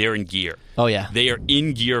or not, they're in gear. Oh, yeah. They are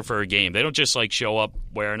in gear for a game. They don't just like show up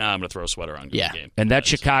wearing, I'm going to throw a sweater on. Yeah. The game. And that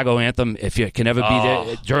Chicago anthem, if you can ever be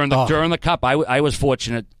there during the Cup, I was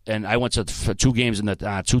fortunate, and I went for 2 games in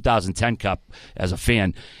the 2010 Cup as a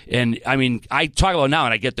fan. And I mean, I talk about it now,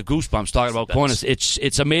 and I get the goosebumps talking about corners.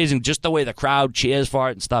 It's amazing just the way the crowd cheers for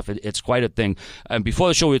it and stuff. It's quite a thing. And before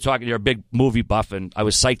the show, we were talking. You're a big movie buff, and I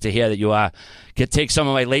was psyched to hear that you take some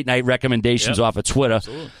of my late night recommendations off of Twitter.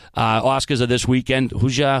 Oscars are this weekend.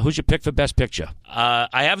 Who's your pick for Best Picture?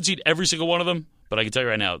 I haven't seen every single one of them, but I can tell you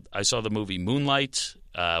right now, I saw the movie Moonlight.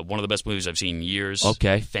 One of the best movies I've seen in years.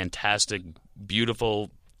 Okay, fantastic, beautiful,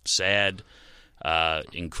 sad,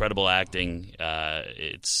 incredible acting.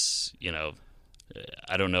 It's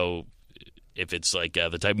I don't know if it's like the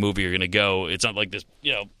type of movie you're going to go. It's not like this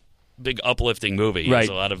big uplifting movie. Right. There's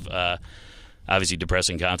a lot of obviously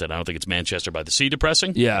depressing content. I don't think it's Manchester by the Sea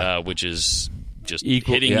depressing. Yeah, which is just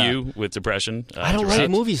Equal, hitting you with depression. I don't like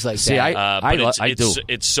movies like that. See, I do.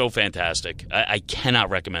 It's so fantastic. I cannot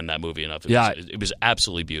recommend that movie enough. It was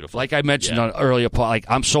absolutely beautiful. Like I mentioned on earlier, like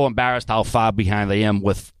I'm so embarrassed how far behind I am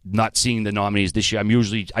with not seeing the nominees this year. I've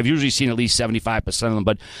usually seen at least 75% of them,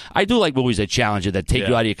 but I do like movies that challenge you, that take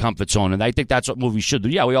you out of your comfort zone, and I think that's what movies should do.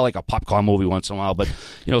 Yeah, we all like a popcorn movie once in a while, but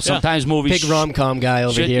sometimes movies. Big rom-com guy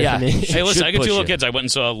over here for me. Hey, listen, I got 2 little kids. I went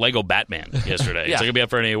and saw Lego Batman yesterday. It's not gonna be up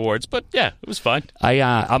for any awards, but yeah, it was fine.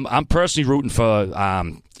 I'm personally rooting for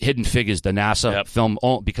Hidden Figures, the NASA film,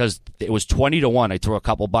 because it was 20-1. I threw a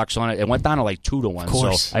couple bucks on it. It went down to like 2-1. Of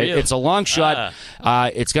course. So it's a long shot.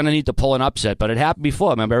 It's going to need to pull an upset, but it happened before.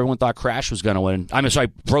 Remember, everyone thought Crash was going to win. I'm sorry,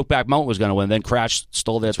 Brokeback Mountain was going to win. Then Crash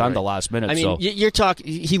stole their thunder last minute. I mean, you're talking.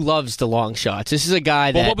 He loves the long shots. This is a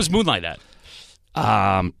guy that. Well, what was Moonlight at?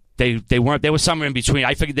 They weren't. They were somewhere in between.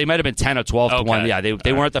 I figured they might have been 10 or 12-1. Yeah,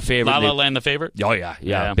 they weren't the favorite. La La Land the favorite? Oh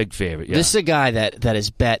yeah, big favorite. Yeah. This is a guy that has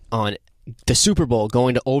bet on the Super Bowl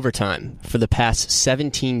going to overtime for the past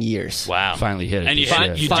 17 years. Finally finally hit it. And you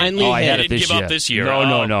finally hit it this year. Give up this year.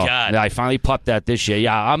 No. God. I finally popped that this year.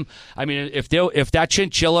 Yeah, I mean, if that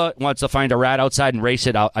chinchilla wants to find a rat outside and race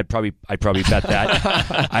it, I'd probably bet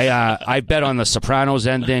that. I bet on the Sopranos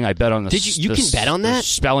ending. I bet on the. Did you can bet on that?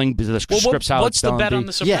 Spelling the scripts. How what's the bet on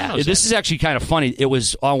the Sopranos? Yeah, this is actually kind of funny. It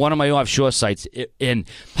was on one of my offshore sites, and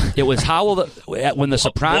it was how when the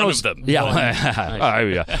Sopranos. One of them. Yeah. All right,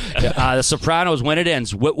 yeah. The Sopranos, when it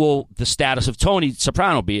ends, what will the status of Tony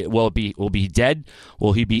Soprano be? Will he dead?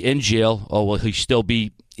 Will he be in jail, or will he still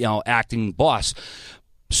be acting boss?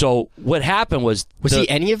 So what happened was he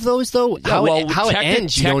any of those though? How it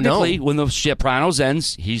ends, you don't know. Technically, when The Sopranos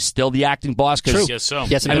ends, he's still the acting boss. True. Yes, so.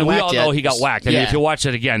 He hasn't I mean, been we whacked all yet. know he got whacked. I mean, Yeah. if you watch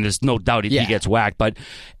it again, there's no doubt he gets whacked. But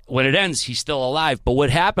when it ends, he's still alive. But what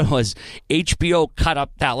happened was HBO cut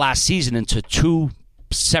up that last season into 2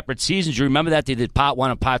 separate seasons. You remember that? They did part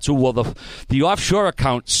 1 and part 2. Well, the offshore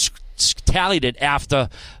account tallied it after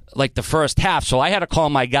like the first half, so I had to call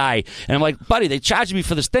my guy, and I'm like, buddy, they charged me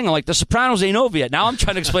for this thing. I'm like, The Sopranos ain't over yet. Now I'm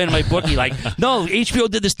trying to explain to my bookie, like, no,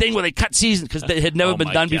 HBO did this thing where they cut seasons because it had never been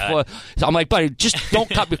done before. So I'm like, buddy, just don't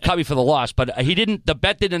cut me for the loss. But he didn't. The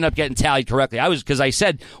bet didn't end up getting tallied correctly. Because I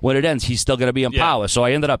said when it ends, he's still going to be in power. So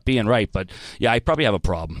I ended up being right. But yeah, I probably have a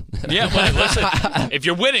problem. Yeah, well, listen, if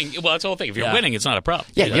you're winning, well, that's the whole thing. If you're winning, it's not a problem.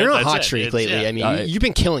 Yeah, you're on a hot That's streak it. lately. I mean, you've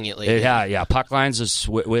been killing it lately. Yeah. Puck lines is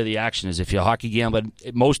where the action is. If you're hockey gambling,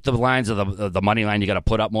 most of the lines are the money line. You got to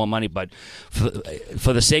put up more money, but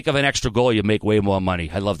for the sake of an extra goal, you make way more money.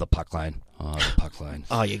 I love the puck line. Oh, the puck line.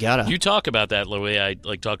 Oh, you gotta. You talk about that the way I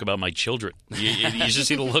talk about my children. You just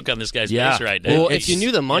see the look on this guy's face right now. Well, if you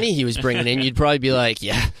knew the money he was bringing in, you'd probably be like,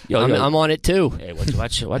 I'm on it too. Hey,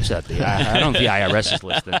 watch that. I don't think the IRS is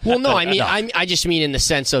listening. Well, no, I mean, I just mean in the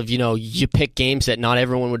sense of, you pick games that not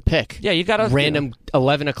everyone would pick. Yeah, you got to random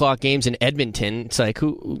 11 o'clock games in Edmonton. It's like,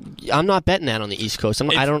 I'm not betting that on the East Coast.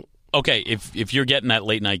 Okay, if you're getting that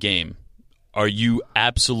late night game, are you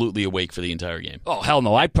absolutely awake for the entire game? Oh, hell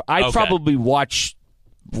no. I probably watch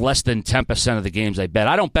less than 10% of the games I bet.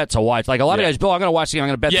 I don't bet to watch. Like a lot of guys, Bill, I'm going to watch the game. I'm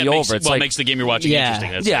going to bet the over. It makes the game you're watching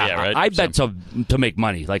interesting. That's, right? I bet to make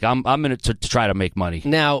money. Like I'm in it to try to make money.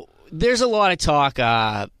 Now, there's a lot of talk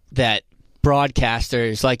that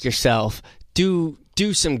broadcasters like yourself do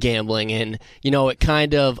some gambling, and it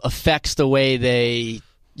kind of affects the way they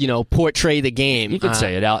portray the game. You could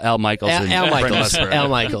say it. Al Michaels. Al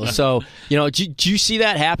Michaels. So, do you see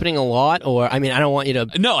that happening a lot? Or, I mean, I don't want you to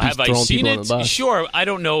No, have I seen it? Sure. I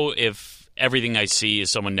don't know if everything I see is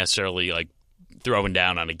someone necessarily, like, throwing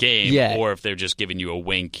down on a game, or if they're just giving you a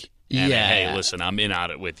wink and hey, listen, I'm in on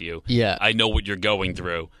it with you. Yeah. I know what you're going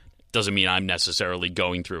through. Doesn't mean I'm necessarily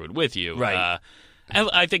going through it with you. Right.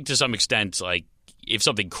 I think to some extent, like, if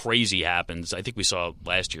something crazy happens, I think we saw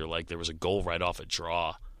last year, like, there was a goal right off a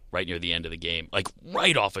draw right near the end of the game. Like,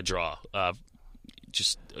 right off a draw.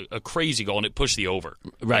 Just a crazy goal, and it pushed the over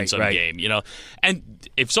in some game, And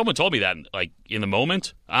if someone told me that, like, in the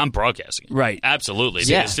moment, I'm broadcasting it. Right. Absolutely.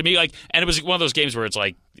 Yeah. Because to me, like, and it was one of those games where it's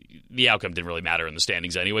like, the outcome didn't really matter in the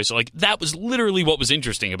standings anyway. So, like, that was literally what was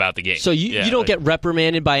interesting about the game. So you don't get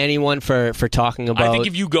reprimanded by anyone for talking about... I think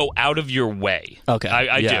if you go out of your way. Okay.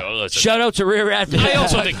 I do. Listen, Shout out to Rear Advocate. I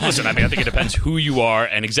also think, listen, I think it depends who you are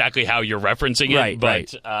and exactly how you're referencing it. Right,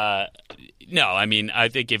 but, no, I mean, I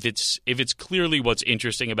think if it's clearly what's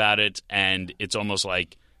interesting about it and it's almost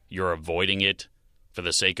like you're avoiding it for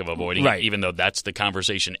the sake of avoiding it, even though that's the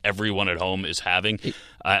conversation everyone at home is having.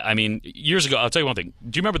 I mean, years ago, I'll tell you one thing.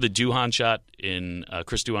 Do you remember the Duhon shot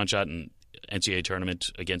Chris Duhon shot in NCAA tournament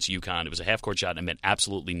against UConn? It was a half-court shot and it meant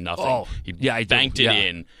absolutely nothing. Oh, he banked it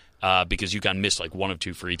in because UConn missed like 1 of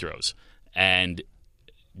 2 free throws. And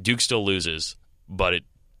Duke still loses, but it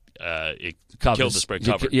killed the spread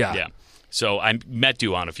cover. Yeah. So I met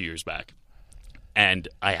Duhon a few years back. And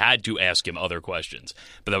I had to ask him other questions,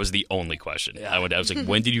 but that was the only question. Yeah. I was like,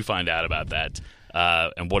 when did you find out about that?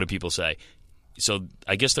 And what did people say? So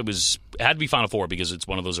I guess it had to be Final Four because it's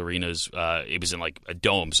one of those arenas. It was in like a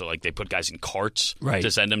dome, so like they put guys in carts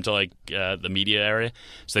to send them to like the media area.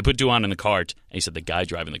 So they put Duhon in the cart, and he said the guy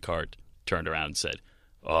driving the cart turned around and said,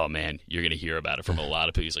 "Oh man, you're going to hear about it from a lot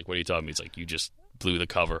of people." He's like, "What are you talking about?" He's like, "You just blew the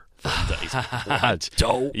cover." He's like, what?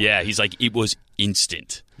 Dope. Yeah, he's like, it was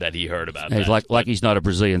instant that he heard about that. Like he's not a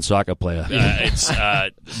Brazilian soccer player.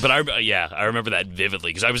 But I remember that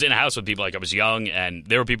vividly because I was in a house with people, like I was young, and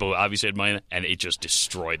there were people who obviously had money, and it just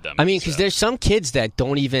destroyed them. I mean, because there's some kids that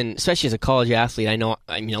don't even, especially as a college athlete, a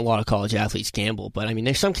lot of college athletes gamble, but I mean,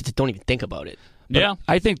 there's some kids that don't even think about it. But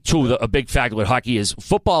I think, too, a big factor with hockey is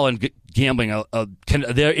football and gambling,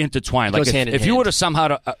 they're intertwined. Like if you were to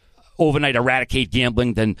somehow overnight eradicate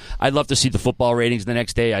gambling, then I'd love to see the football ratings the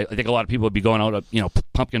next day. I think a lot of people would be going out,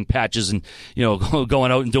 pumpkin patches and,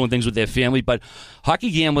 going out and doing things with their family. But hockey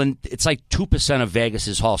gambling, it's like 2% of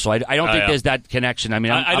Vegas's haul. So I don't think there's that connection. I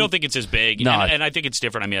mean, I don't think it's as big. No. And I think it's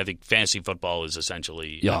different. I mean, I think fantasy football is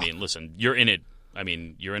essentially, I mean, listen, you're in it. I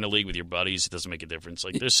mean, you're in a league with your buddies. It doesn't make a difference.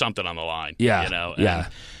 Like, there's something on the line. Yeah.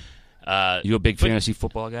 You a big fantasy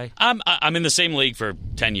football guy? I'm in the same league for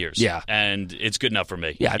 10 years. Yeah. And it's good enough for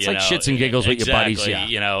me. Yeah, it's like shits and giggles with your buddies.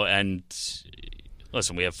 Yeah. And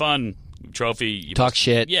listen, we have fun. trophy. You Talk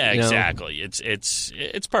shit. Yeah, you know? exactly.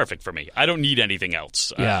 It's perfect for me. I don't need anything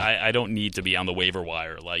else. Yeah. I don't need to be on the waiver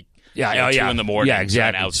wire like. Yeah, 2 in the morning. Yeah,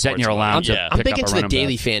 exactly. Setting your alarm to I'm pick big up into a the running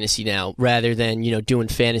daily back. fantasy now rather than, doing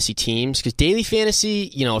fantasy teams. Because daily fantasy,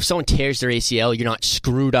 if someone tears their ACL, you're not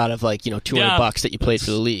screwed out of like, $200 that you played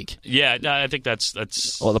for the league. Yeah, no, I think that's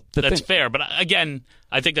Well, the that's thing- fair. But again,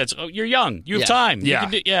 I think that's you're young. You have time. Yeah. You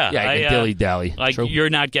can Yeah, you can dilly-dally. Like True. you're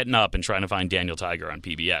not getting up and trying to find Daniel Tiger on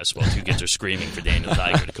PBS while 2 kids are screaming for Daniel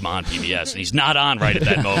Tiger to come on PBS, and he's not on right at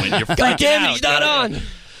that moment. You're freaking damn it, out. he's not on.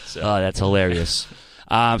 Oh, that's hilarious.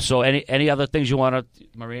 So any other things you want to,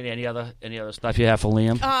 Marina? Any other stuff you have for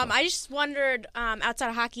Liam? I just wondered, outside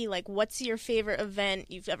of hockey, like, what's your favorite event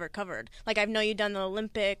you've ever covered? Like, I know you've done the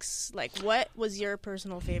Olympics. Like, what was your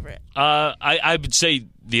personal favorite? I would say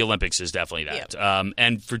the Olympics is definitely that. Yep.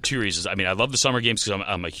 And for 2 reasons. I mean, I love the Summer Games because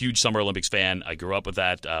I'm a huge Summer Olympics fan. I grew up with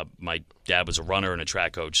that. My dad was a runner and a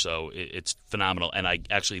track coach, so it's phenomenal. And I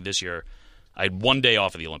actually, this year, I had 1 day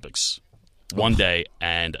off of the Olympics. 1 day,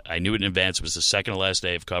 and I knew it in advance. It was the second to last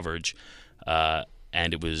day of coverage, and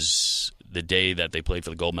it was the day that they played for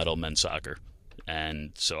the gold medal in men's soccer.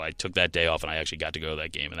 And so I took that day off, and I actually got to go to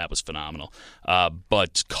that game, and that was phenomenal.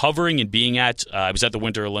 But covering and being at, I was at the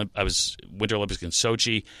Winter Olympics in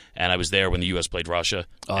Sochi, and I was there when the U.S. played Russia,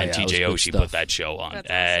 and TJ Oshie put that show on. That's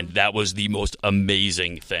and awesome. that was the most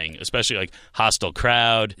amazing thing, especially like hostile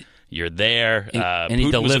crowd. You're there. And he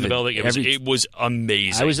Putin was in the delivered. building. It was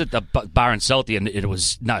amazing. I was at the bar in Celtic, and it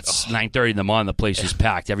was nuts. 9:30 in the morning, the place was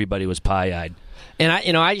packed. Everybody was pie-eyed. And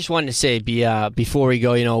I just wanted to say, before we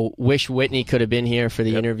go, wish Whitney could have been here for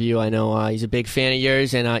the interview. I know he's a big fan of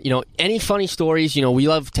yours, and any funny stories? We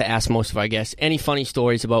love to ask most of our guests any funny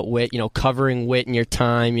stories about Whit. Covering Whit in your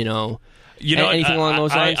time. Anything along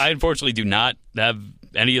those lines. I unfortunately do not have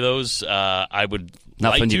any of those. I would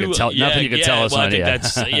Nothing like you to. can tell. Nothing you can tell us well, on I think here.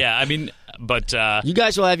 that's I mean, but you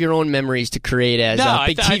guys will have your own memories to create as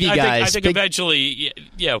big TV guys. I think eventually,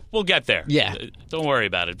 we'll get there. Yeah. Don't worry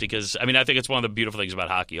about it because I mean I think it's one of the beautiful things about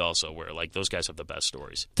hockey also, where like those guys have the best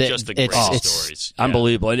stories, just the greatest stories. Yeah.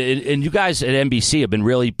 Unbelievable. And you guys at NBC have been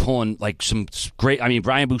really pulling like some great. I mean,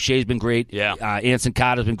 Brian Boucher's been great. Yeah. Anson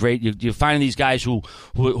Carter's been great. You're finding these guys who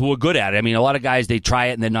are good at it. I mean, a lot of guys they try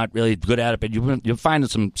it and they're not really good at it, but you're finding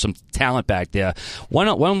some talent back there. One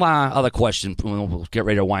other question. We'll get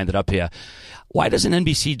ready to wind it up here. Why doesn't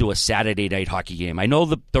NBC do a Saturday night hockey game? I know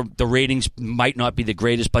the ratings might not be the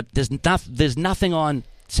greatest, but there's nothing on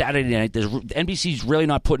Saturday night. NBC's really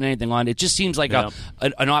not putting anything on. It just seems like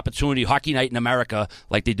an opportunity, hockey night in America,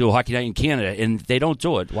 like they do hockey night in Canada, and they don't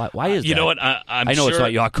do it. Why is that? You know what? I know it's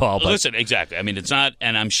not your call, but listen, exactly. I mean, it's not,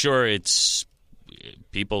 and I'm sure it's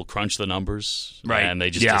people crunch the numbers, right? And they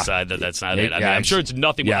just decide that that's not it. I mean, I'm sure it's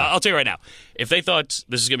nothing. Yeah. I'll tell you right now, if they thought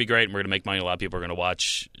this is going to be great and we're going to make money, a lot of people are going to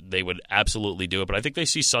watch, they would absolutely do it. But I think they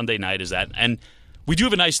see Sunday night as that, and we do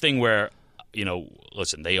have a nice thing where.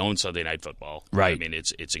 Listen, they own Sunday Night Football. Right. I mean,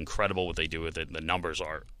 it's incredible what they do with it. The numbers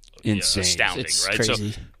are insane, astounding, it's right?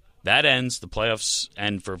 crazy. So that ends, the playoffs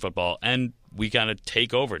end for football, and we kind of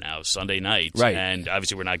take over now Sunday night. Right. And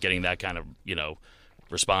obviously we're not getting that kind of,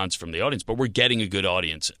 response from the audience, but we're getting a good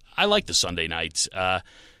audience. I like the Sunday nights.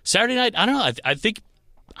 Saturday night, I don't know. I think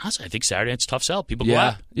Saturday night's a tough sell. People go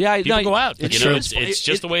out. Yeah, people go out. it's true. It's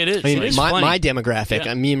just the way it is. I mean, It's my funny.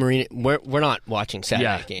 demographic, me and Marina, we're not watching Saturday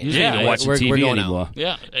night games. Usually you're watching we're TV going anymore. out.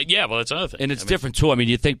 Yeah. Well, that's another thing. And it's different too. I mean,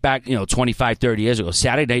 you think back, 25, 30 years ago,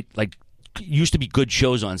 Saturday night like used to be good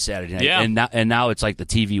shows on Saturday night. Yeah. And now it's like the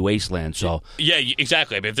TV wasteland. So Yeah,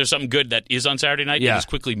 exactly. I mean, if there's something good that is on Saturday night, you just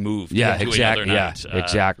quickly move to exactly. another night.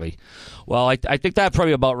 Exactly. Well, I think that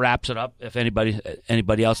probably about wraps it up. If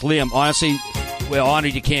anybody else, Liam, honestly, we're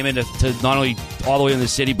honored you came in to not only all the way in the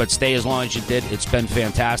city, but stay as long as you did. It's been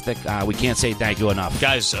fantastic. We can't say thank you enough.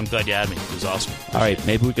 Guys, I'm glad you had me. It was awesome. All right,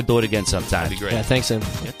 maybe we could do it again sometime. That'd be great. Yeah, thanks, Sam.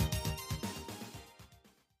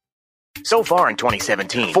 So far in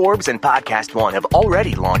 2017, Forbes and Podcast One have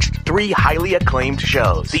already launched 3 highly acclaimed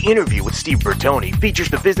shows. The Interview with Steve Bertoni features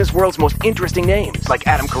the business world's most interesting names, like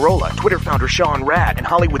Adam Carolla, Twitter founder Sean Rad, and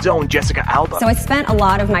Hollywood's own Jessica Alba. So I spent a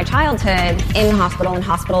lot of my childhood in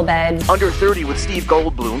hospital beds. Under 30 with Steve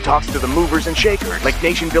Goldblum talks to the movers and shakers, like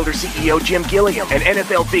Nation Builder CEO Jim Gilliam and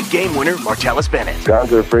NFL Big Game winner Martellus Bennett.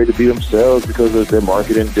 Guys are afraid to be themselves because of their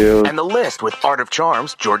marketing deals. And The List with Art of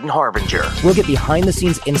Charm's Jordan Harbinger. We'll get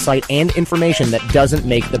behind-the-scenes insight and information that doesn't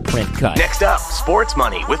make the print cut. Next up, Sports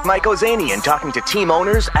Money with Mike Ozanian talking to team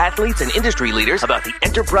owners, athletes, and industry leaders about the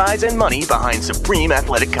enterprise and money behind supreme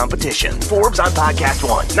athletic competition. Forbes on Podcast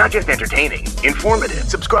One. Not just entertaining, informative.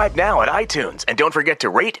 Subscribe now at iTunes, and don't forget to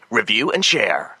rate, review, and share.